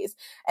territories.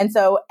 And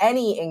so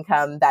any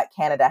income that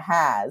Canada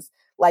has,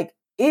 like,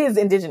 is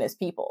Indigenous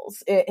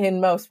peoples in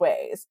most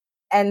ways.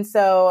 And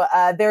so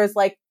there's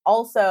like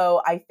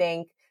also, I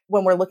think,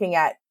 when we're looking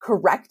at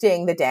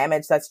correcting the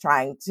damage that's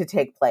trying to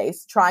take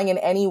place, trying in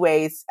any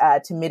ways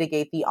to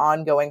mitigate the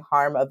ongoing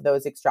harm of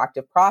those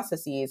extractive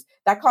processes,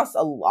 that costs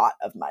a lot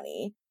of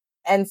money.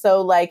 And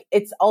so, like,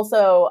 it's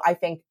also, I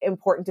think,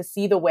 important to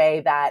see the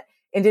way that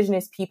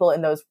Indigenous people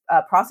in those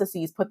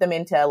processes put them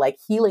into like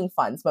healing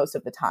funds most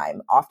of the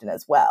time, often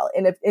as well.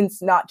 And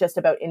it's not just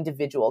about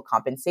individual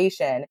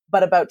compensation,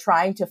 but about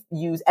trying to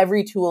use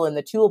every tool in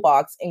the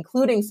toolbox,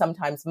 including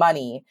sometimes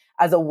money,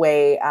 as a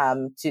way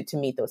to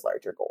meet those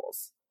larger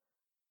goals.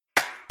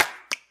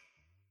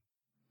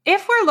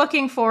 If we're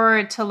looking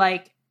forward to,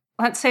 like,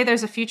 let's say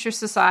there's a future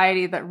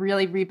society that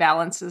really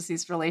rebalances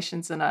these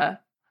relations in a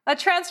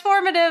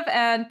transformative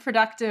and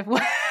productive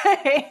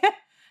way,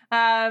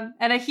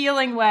 and a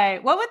healing way,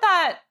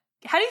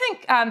 how do you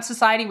think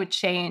society would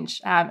change,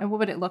 and what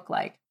would it look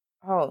like?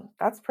 Oh,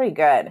 that's pretty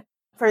good.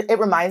 It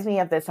reminds me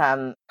of this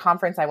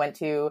conference I went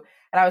to,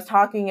 and I was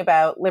talking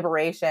about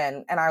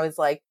liberation, and I was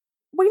like,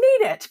 we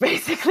need it,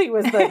 basically,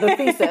 was the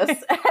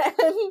thesis.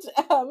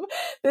 And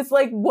this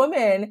like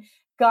woman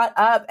got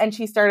up and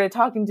she started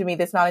talking to me,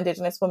 this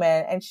non-Indigenous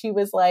woman, and she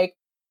was like,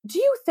 do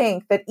you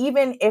think that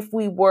even if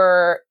we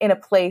were in a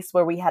place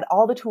where we had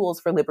all the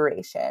tools for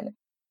liberation,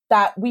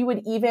 that we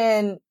would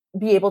even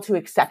be able to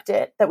accept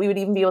it, that we would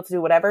even be able to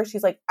do whatever?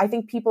 She's like, I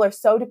think people are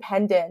so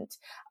dependent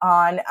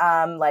on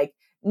like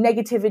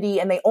negativity,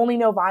 and they only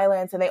know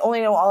violence, and they only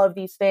know all of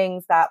these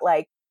things, that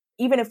like,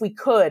 even if we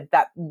could,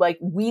 that like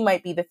we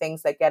might be the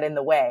things that get in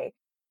the way.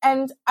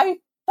 And I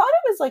thought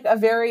it was like a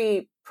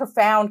very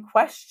profound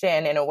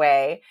question in a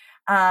way,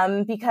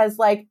 because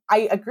like,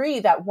 I agree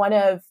that one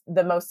of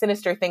the most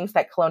sinister things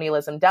that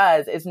colonialism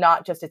does is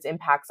not just its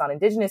impacts on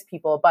Indigenous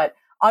people, but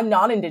on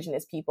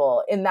non-Indigenous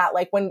people, in that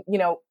like when,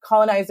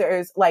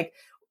 colonizers like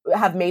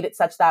have made it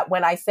such that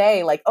when I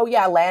say like, oh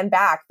yeah, land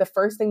back, the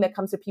first thing that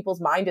comes to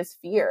people's mind is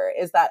fear,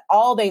 is that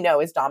all they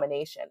know is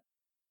domination.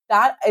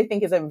 That, I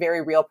think, is a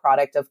very real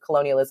product of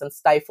colonialism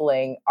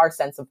stifling our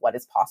sense of what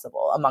is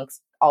possible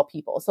amongst all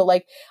people. So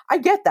like, I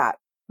get that.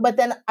 But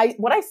then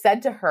what I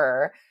said to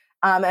her,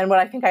 and what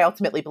I think I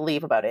ultimately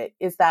believe about it,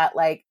 is that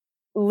like,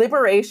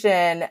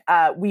 liberation,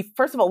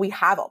 first of all, we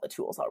have all the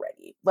tools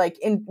already. Like,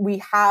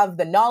 we have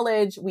the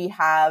knowledge, we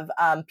have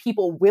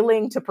people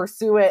willing to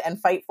pursue it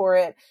and fight for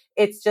it.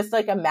 It's just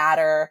like a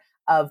matter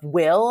of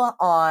will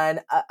on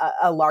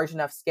a large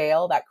enough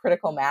scale, that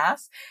critical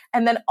mass.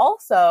 And then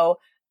also,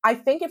 I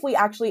think if we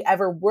actually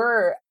ever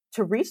were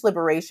to reach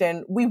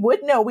liberation, we would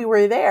know we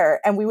were there,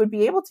 and we would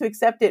be able to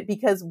accept it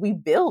because we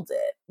build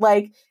it.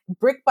 Like,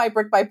 brick by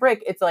brick by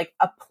brick, it's like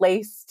a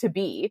place to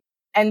be.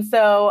 And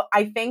so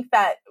I think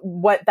that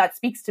what that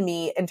speaks to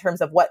me in terms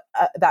of what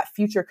that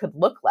future could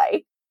look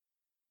like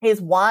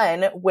is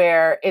one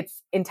where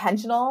it's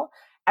intentional.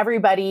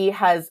 Everybody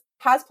has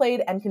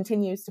played and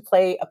continues to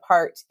play a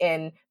part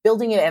in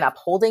building it and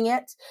upholding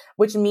it,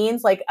 which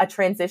means like a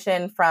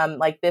transition from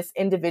like this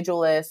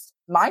individualist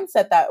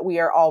mindset that we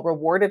are all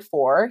rewarded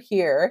for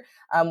here,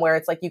 where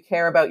it's like you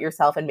care about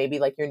yourself and maybe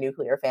like your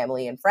nuclear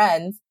family and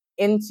friends,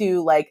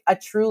 into like a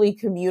truly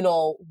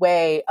communal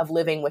way of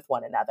living with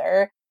one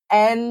another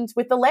and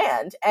with the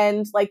land.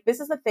 And like, this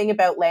is the thing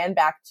about land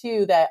back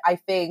too, that I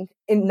think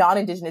in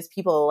non-Indigenous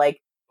people,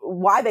 like,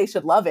 why they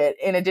should love it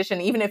in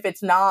addition, even if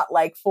it's not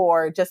like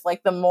for just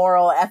like the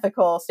moral,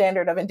 ethical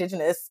standard of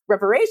Indigenous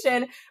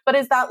reparation, but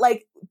is that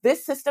like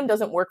this system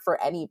doesn't work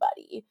for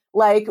anybody.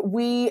 Like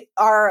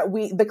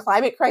the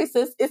climate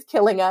crisis is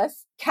killing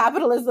us.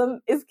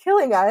 Capitalism is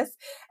killing us.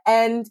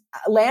 And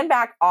land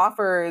back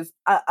offers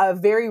a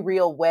very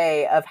real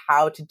way of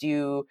how to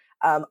do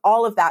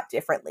all of that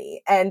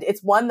differently. And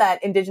it's one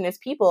that Indigenous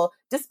people,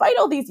 despite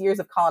all these years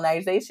of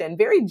colonization,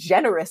 very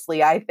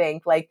generously, I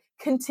think, like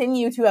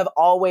continue to have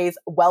always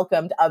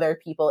welcomed other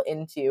people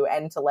into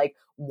and to like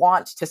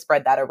want to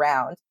spread that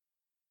around.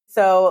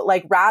 So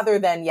like rather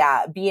than,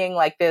 being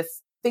like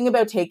this thing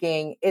about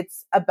taking,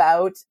 it's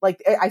about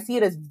like, I see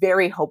it as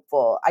very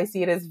hopeful. I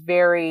see it as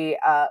very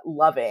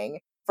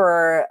loving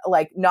for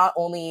like not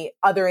only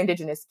other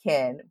Indigenous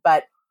kin,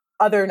 but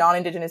other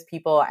non-Indigenous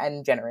people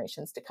and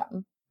generations to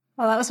come.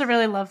 Well, that was a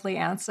really lovely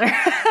answer.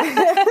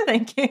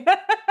 Thank you.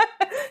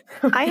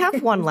 I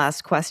have one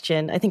last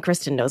question. I think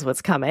Kristen knows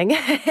what's coming.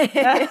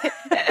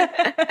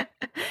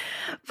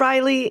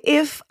 Riley,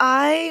 if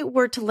I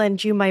were to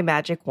lend you my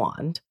magic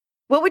wand,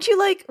 what would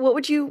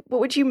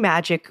you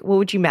magic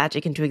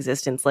into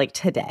existence like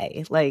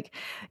today? Like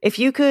if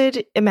you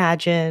could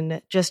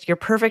imagine just your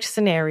perfect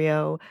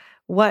scenario,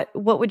 what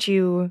would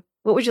you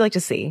like to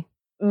see?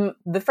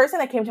 The first thing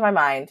that came to my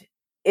mind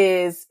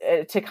is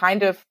to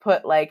kind of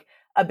put like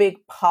a big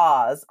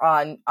pause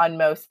on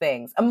most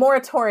things, a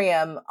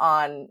moratorium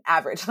on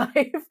average life,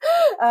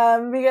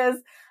 because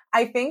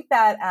I think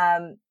that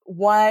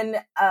one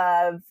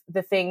of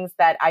the things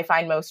that I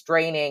find most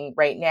draining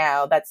right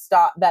now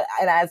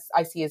and as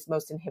I see as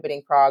most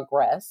inhibiting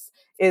progress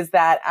is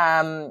that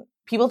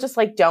people just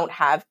like don't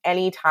have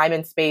any time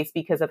and space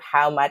because of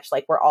how much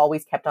like we're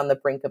always kept on the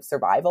brink of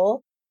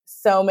survival.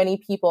 So many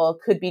people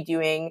could be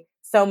doing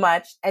so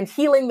much and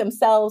healing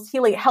themselves,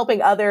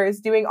 helping others,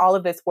 doing all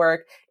of this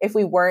work if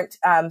we weren't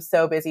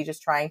so busy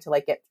just trying to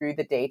like get through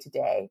the day to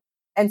day.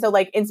 And so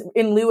like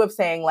in lieu of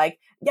saying like,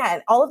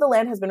 all of the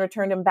land has been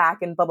returned and back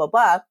and blah, blah,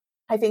 blah,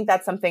 I think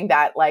that's something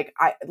that like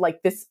I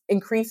like this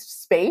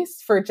increased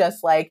space for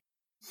just like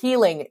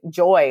healing,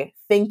 joy,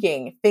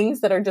 thinking,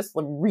 things that are just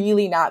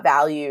really not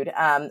valued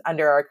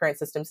under our current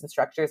systems and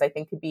structures, I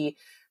think could be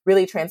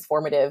really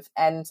transformative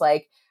and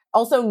like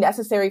also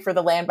necessary for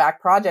the Land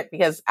Back Project,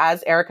 because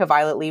as Erica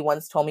Violet Lee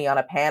once told me on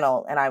a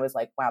panel, and I was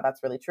like, wow,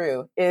 that's really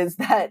true, is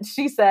that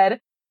she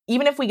said,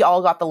 even if we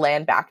all got the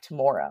land back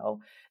tomorrow,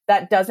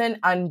 that doesn't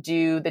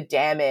undo the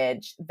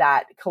damage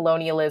that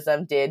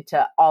colonialism did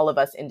to all of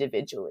us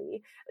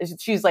individually.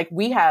 She's like,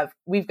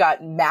 we've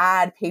got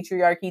mad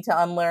patriarchy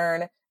to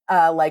unlearn,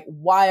 like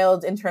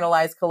wild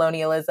internalized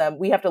colonialism.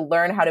 We have to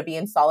learn how to be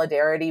in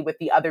solidarity with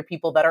the other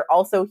people that are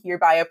also here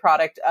by a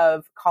product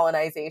of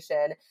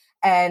colonization.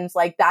 And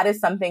like, that is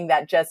something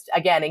that just,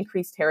 again,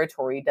 increased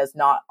territory does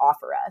not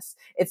offer us.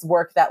 It's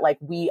work that like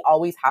we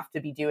always have to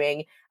be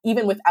doing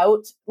even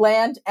without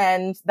land,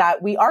 and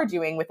that we are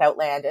doing without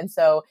land. And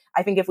so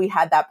I think if we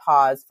had that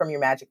pause from your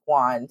magic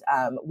wand,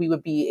 we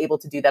would be able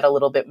to do that a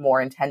little bit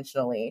more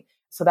intentionally,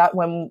 so that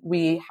when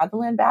we had the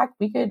land back,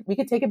 we could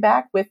take it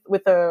back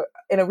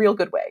in a real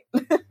good way.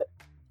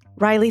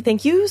 Riley,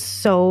 thank you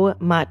so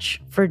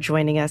much for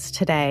joining us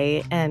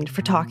today and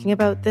for talking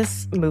about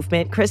this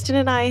movement. Kristen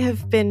and I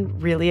have been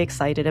really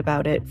excited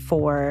about it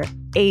for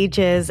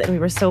ages, and we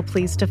were so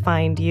pleased to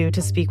find you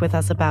to speak with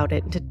us about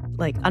it and to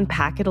like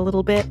unpack it a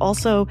little bit.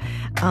 Also,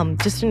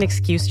 just an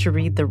excuse to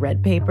read the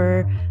red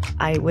paper.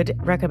 I would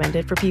recommend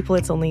it for people.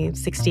 It's only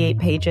 68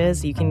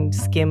 pages. You can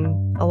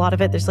skim a lot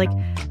of it. There's like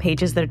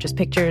pages that are just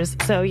pictures.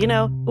 So,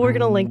 we're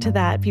going to link to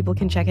that. People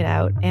can check it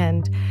out.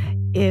 And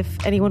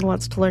if anyone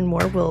wants to learn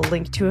more, we'll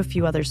link to a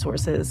few other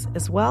sources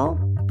as well.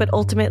 But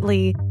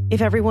ultimately,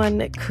 if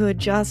everyone could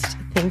just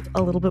think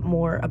a little bit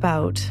more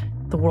about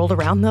the world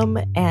around them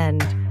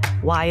and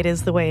why it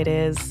is the way it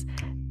is,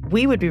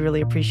 we would be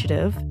really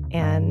appreciative.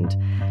 And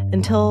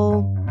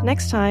until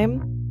next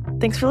time,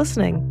 thanks for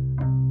listening.